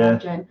still be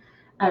stretching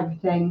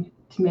everything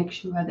to make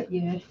sure that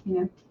you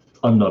know.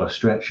 I'm not a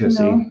stretcher.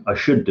 See, I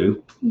should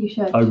do. You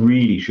should. I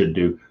really should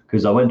do,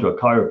 because I went to a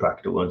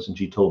chiropractor once and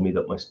she told me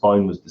that my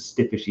spine was the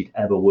stiffest she'd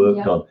ever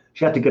worked on.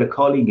 She had to get a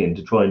colleague in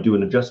to try and do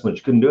an adjustment.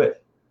 She couldn't do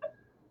it.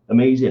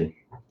 Amazing.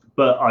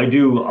 But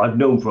I've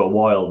known for a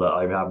while that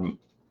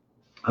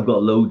I've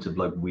got loads of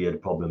like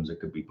weird problems that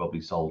could be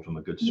probably solved from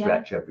a good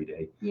stretch every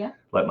day. Yeah.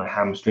 Like my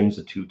hamstrings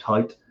are too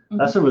tight.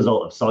 That's a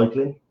result of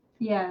cycling.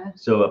 Yeah.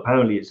 So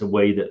apparently it's a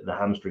way that the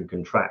hamstring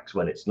contracts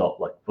when it's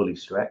not like fully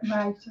stretched.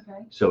 Right,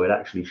 okay. So it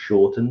actually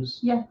shortens.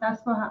 Yeah,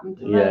 that's what happened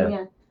to mine,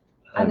 yeah.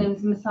 And there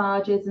was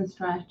massages and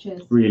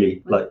stretches.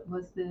 Really?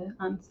 Was the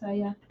answer,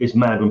 yeah. It's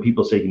mad when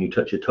people say, can you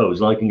touch your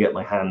toes? And I can get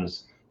my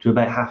hands to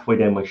about halfway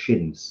down my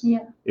shins.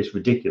 Yeah. It's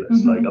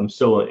ridiculous. Like I'm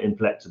so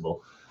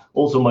inflexible.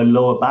 Also my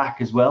lower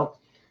back as well.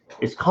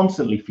 It's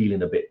constantly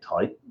feeling a bit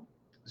tight.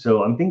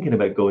 So I'm thinking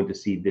about going to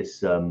see this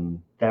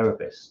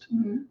therapist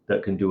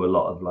that can do a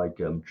lot of like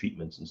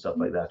treatments and stuff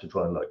like that to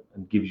try and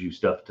and gives you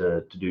stuff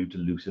to do to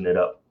loosen it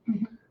up.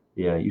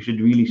 Yeah, you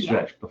should really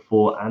stretch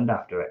before and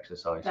after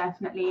exercise.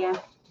 Definitely, yeah.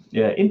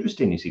 Yeah,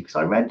 interesting, you see, because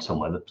I read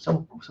somewhere that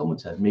someone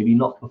said maybe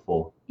not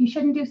before. You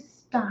shouldn't do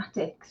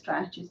static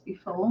stretches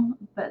before,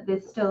 but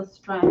there's still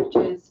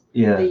stretches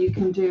that you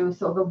can do,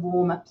 sort of a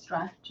warm-up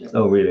stretches.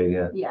 Oh, really?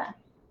 Yeah. Yeah.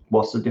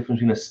 What's the difference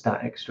between a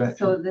static stretch?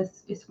 So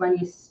this is when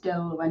you're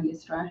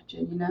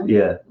stretching, you know?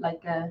 Yeah.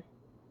 Like a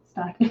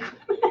static.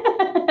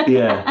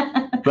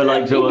 Yeah. But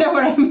like, so you know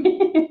what I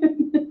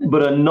mean?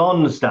 But a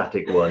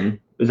non-static one,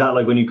 is that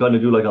like when you kind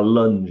of do like a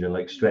lunge and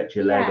like stretch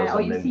your leg or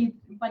something? Or you see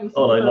when you see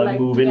like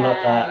moving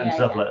like that and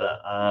stuff like that.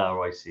 Ah,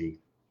 I see.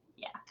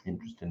 Yeah.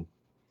 Interesting.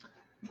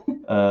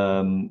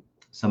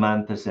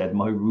 Samantha said,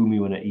 my roomie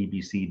when at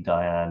EBC,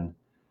 Diane,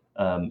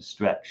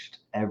 stretched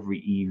every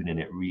evening.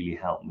 It really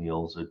helped me.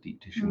 Also,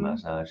 deep tissue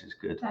massage is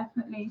good.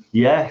 Definitely.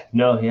 Yeah,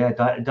 no, yeah.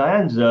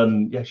 Diane's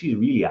she's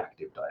really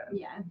active, Diane.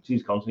 Yeah.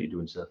 She's constantly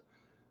doing stuff.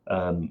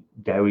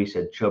 Derry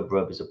said chub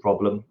rub is a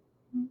problem.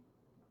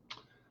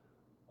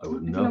 I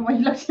wouldn't know. I don't know what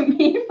you looked at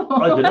me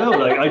for. I don't know,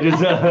 like I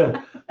just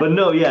but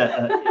no,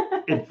 yeah.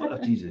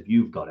 Jesus, if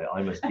you've got it,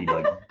 I must be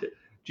like, do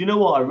you know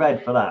what I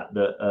read for that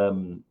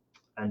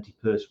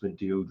antiperspirant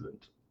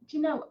deodorant? Do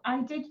you know,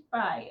 I did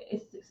buy,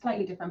 it's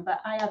slightly different,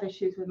 but I have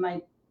issues with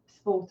my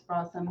sports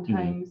bra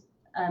sometimes,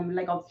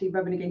 like obviously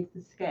rubbing against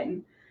the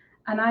skin.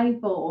 And I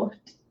bought,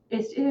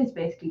 it is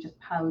basically just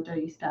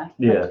powdery stuff.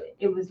 Yeah.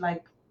 It was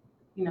like,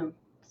 you know,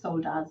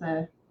 sold as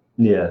a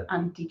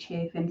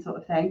anti-chafing sort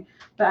of thing.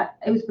 But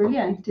it was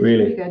brilliant. It was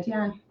really good,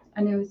 yeah.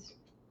 And it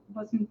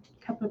wasn't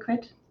a couple of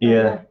quid.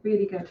 Yeah,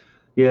 really good.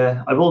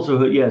 Yeah, I've also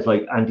heard, it's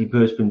like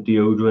antiperspirant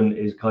deodorant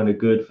is kind of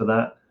good for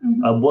that.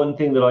 One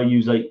thing that I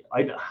use, I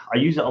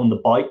use it on the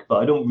bike, but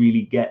I don't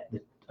really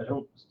I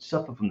don't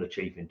suffer from the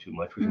chafing too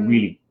much, which I'm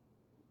really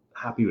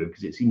happy with,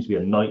 because it seems to be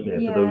a nightmare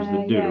for those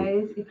that do.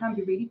 Yeah, it can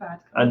be really bad.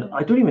 And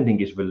I don't even think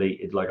it's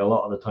related, like a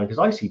lot of the time, because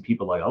I see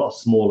people like a lot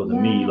smaller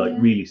than me, like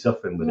really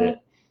suffering with it.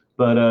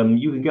 But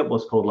you can get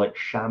what's called like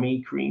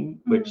chamois cream,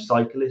 which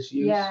cyclists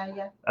use.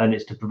 And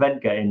it's to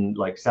prevent getting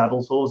like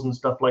saddle sores and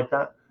stuff like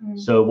that.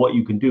 So what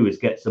you can do is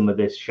get some of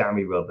this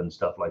chamois rub and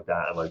stuff like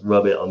that and like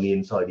rub it on the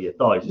inside of your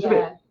thighs. It's a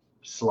bit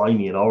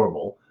slimy and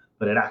horrible,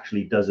 but it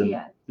actually doesn't.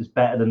 It's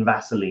better than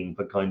Vaseline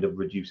for kind of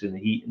reducing the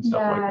heat and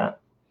stuff like that.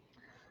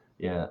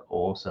 Yeah,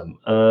 awesome.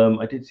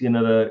 I did see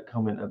another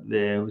comment up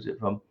there. Was it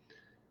from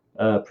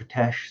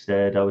Pritesh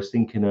said, I was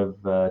thinking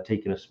of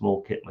taking a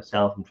small kit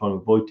myself. I'm trying to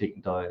avoid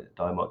taking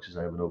Diamox as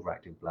I have an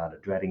overactive bladder,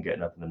 dreading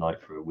getting up in the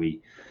night for a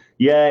wee.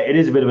 Yeah, it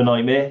is a bit of a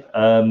nightmare.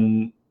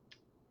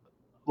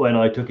 When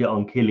I took it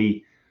on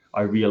Killy,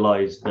 I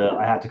realized that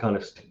I had to kind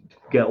of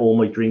get all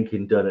my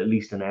drinking done at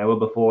least an hour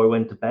before I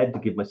went to bed to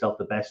give myself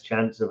the best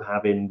chance of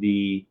having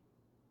the,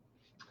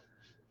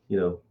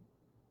 an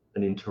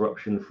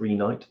interruption-free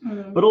night.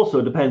 But also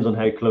it depends on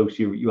how close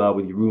you are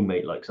with your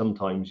roommate. Like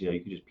sometimes, you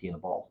could just pee in a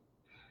bottle.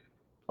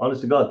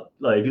 Honest to God,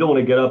 like if you don't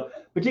want to get up,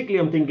 particularly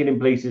I'm thinking in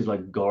places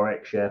like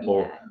Gorek Shep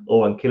or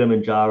on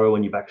Kilimanjaro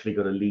when you've actually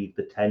got to leave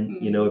the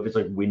tent, if it's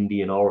like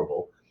windy and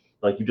horrible,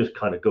 like you just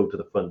kind of go to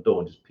the front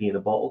door and just pee in a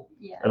bottle.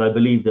 And I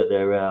believe that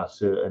there are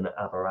certain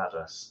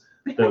apparatus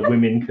that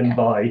women can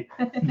buy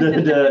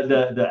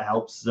that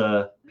helps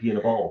pee in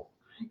a bottle.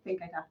 I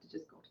think I'd have to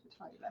just go to the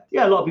toilet.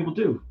 Yeah, a lot of people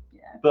do.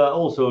 Yeah. But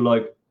also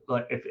like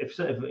if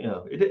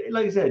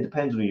like I said, it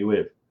depends on who you're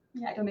with.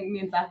 Yeah, I don't think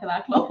me and Zach are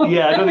that close.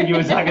 Yeah, I don't think you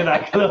and Zach are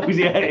that close.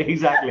 Yeah,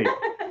 exactly.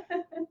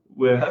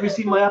 Have you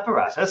seen my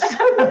apparatus?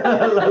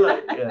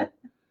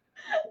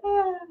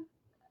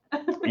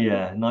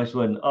 Yeah, nice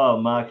one.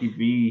 Oh, Marky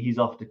V, he's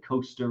off to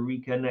Costa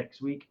Rica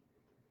next week.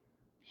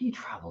 He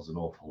travels an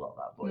awful lot,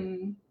 that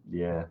boy.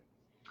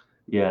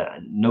 Yeah,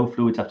 no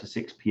fluids after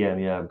 6 p.m.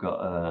 Yeah, I've got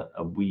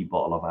a wee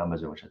bottle of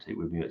Amazon, which I take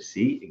with me.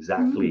 See,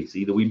 exactly.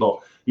 See the wee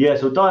bottle. Yeah,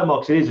 so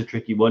Diamox, it is a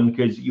tricky one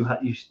because you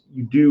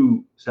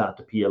do start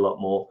to pee a lot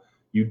more.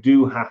 You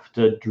do have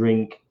to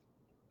drink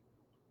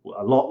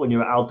a lot when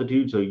you're at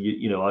altitude. So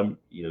I'm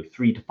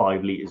 3 to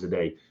 5 liters a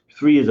day.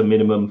 3 is a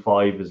minimum.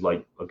 5 is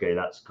like, okay,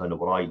 that's kind of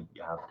what I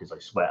have because I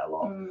sweat a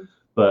lot.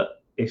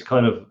 But it's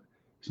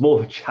more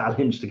of a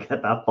challenge to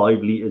get that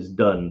 5 liters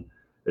done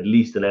at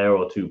least an hour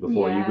or two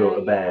before you go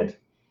to bed.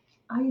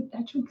 I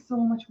drink so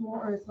much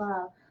water as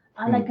well.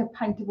 I like a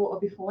pint of water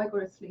before I go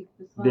to sleep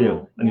as well. Do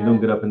you? And you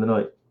don't get up in the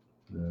night?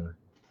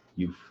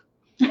 Youth.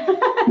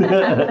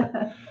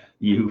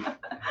 Youth.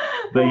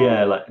 But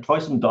yeah, like try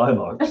some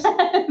Diamox.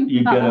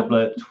 You get up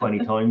like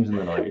 20 times in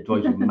the night. It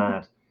drives you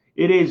mad.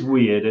 It is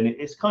weird and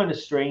it's kind of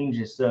strange.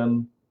 It's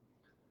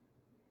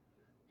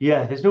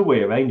there's no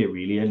way around it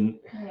really, and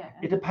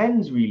it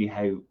depends really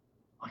how.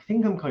 I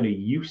think I'm kind of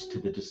used to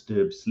the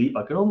disturbed sleep.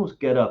 I can almost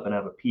get up and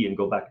have a pee and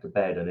go back to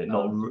bed, and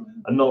not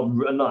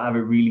have it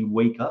really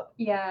wake up.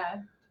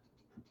 Yeah.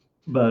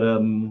 But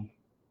it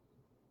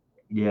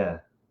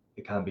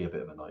can be a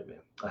bit of a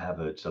nightmare. I have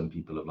heard some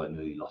people have like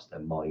nearly lost their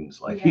minds,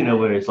 like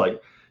where it's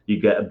like you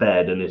get a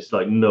bed and it's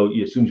like as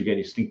soon as you get in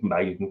your sleeping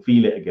bag, you can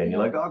feel it again.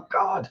 You're like, oh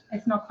God.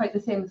 It's not quite the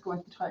same as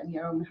going to the toilet in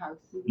your own house.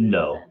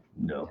 No.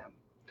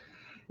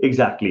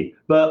 Exactly.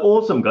 But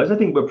awesome, guys. I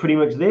think we're pretty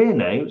much there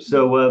now.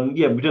 So,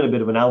 we've done a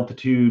bit of an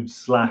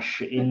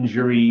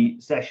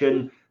altitude/injury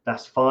session.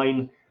 That's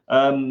fine.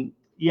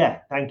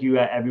 Thank you,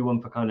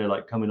 everyone, for kind of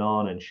like coming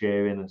on and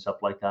sharing and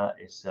stuff like that.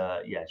 It's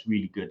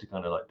really good to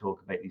kind of like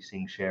talk about these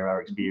things, share our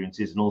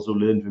experiences, and also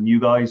learn from you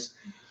guys.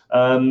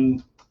 I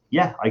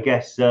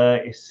guess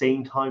it's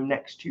same time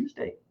next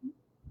Tuesday.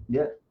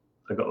 Yeah.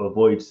 I got to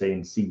avoid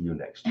saying see you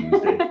next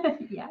Tuesday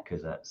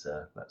because that's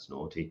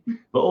naughty.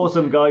 But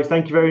awesome, guys.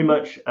 Thank you very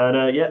much.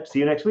 And see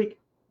you next week.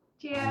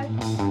 Cheers.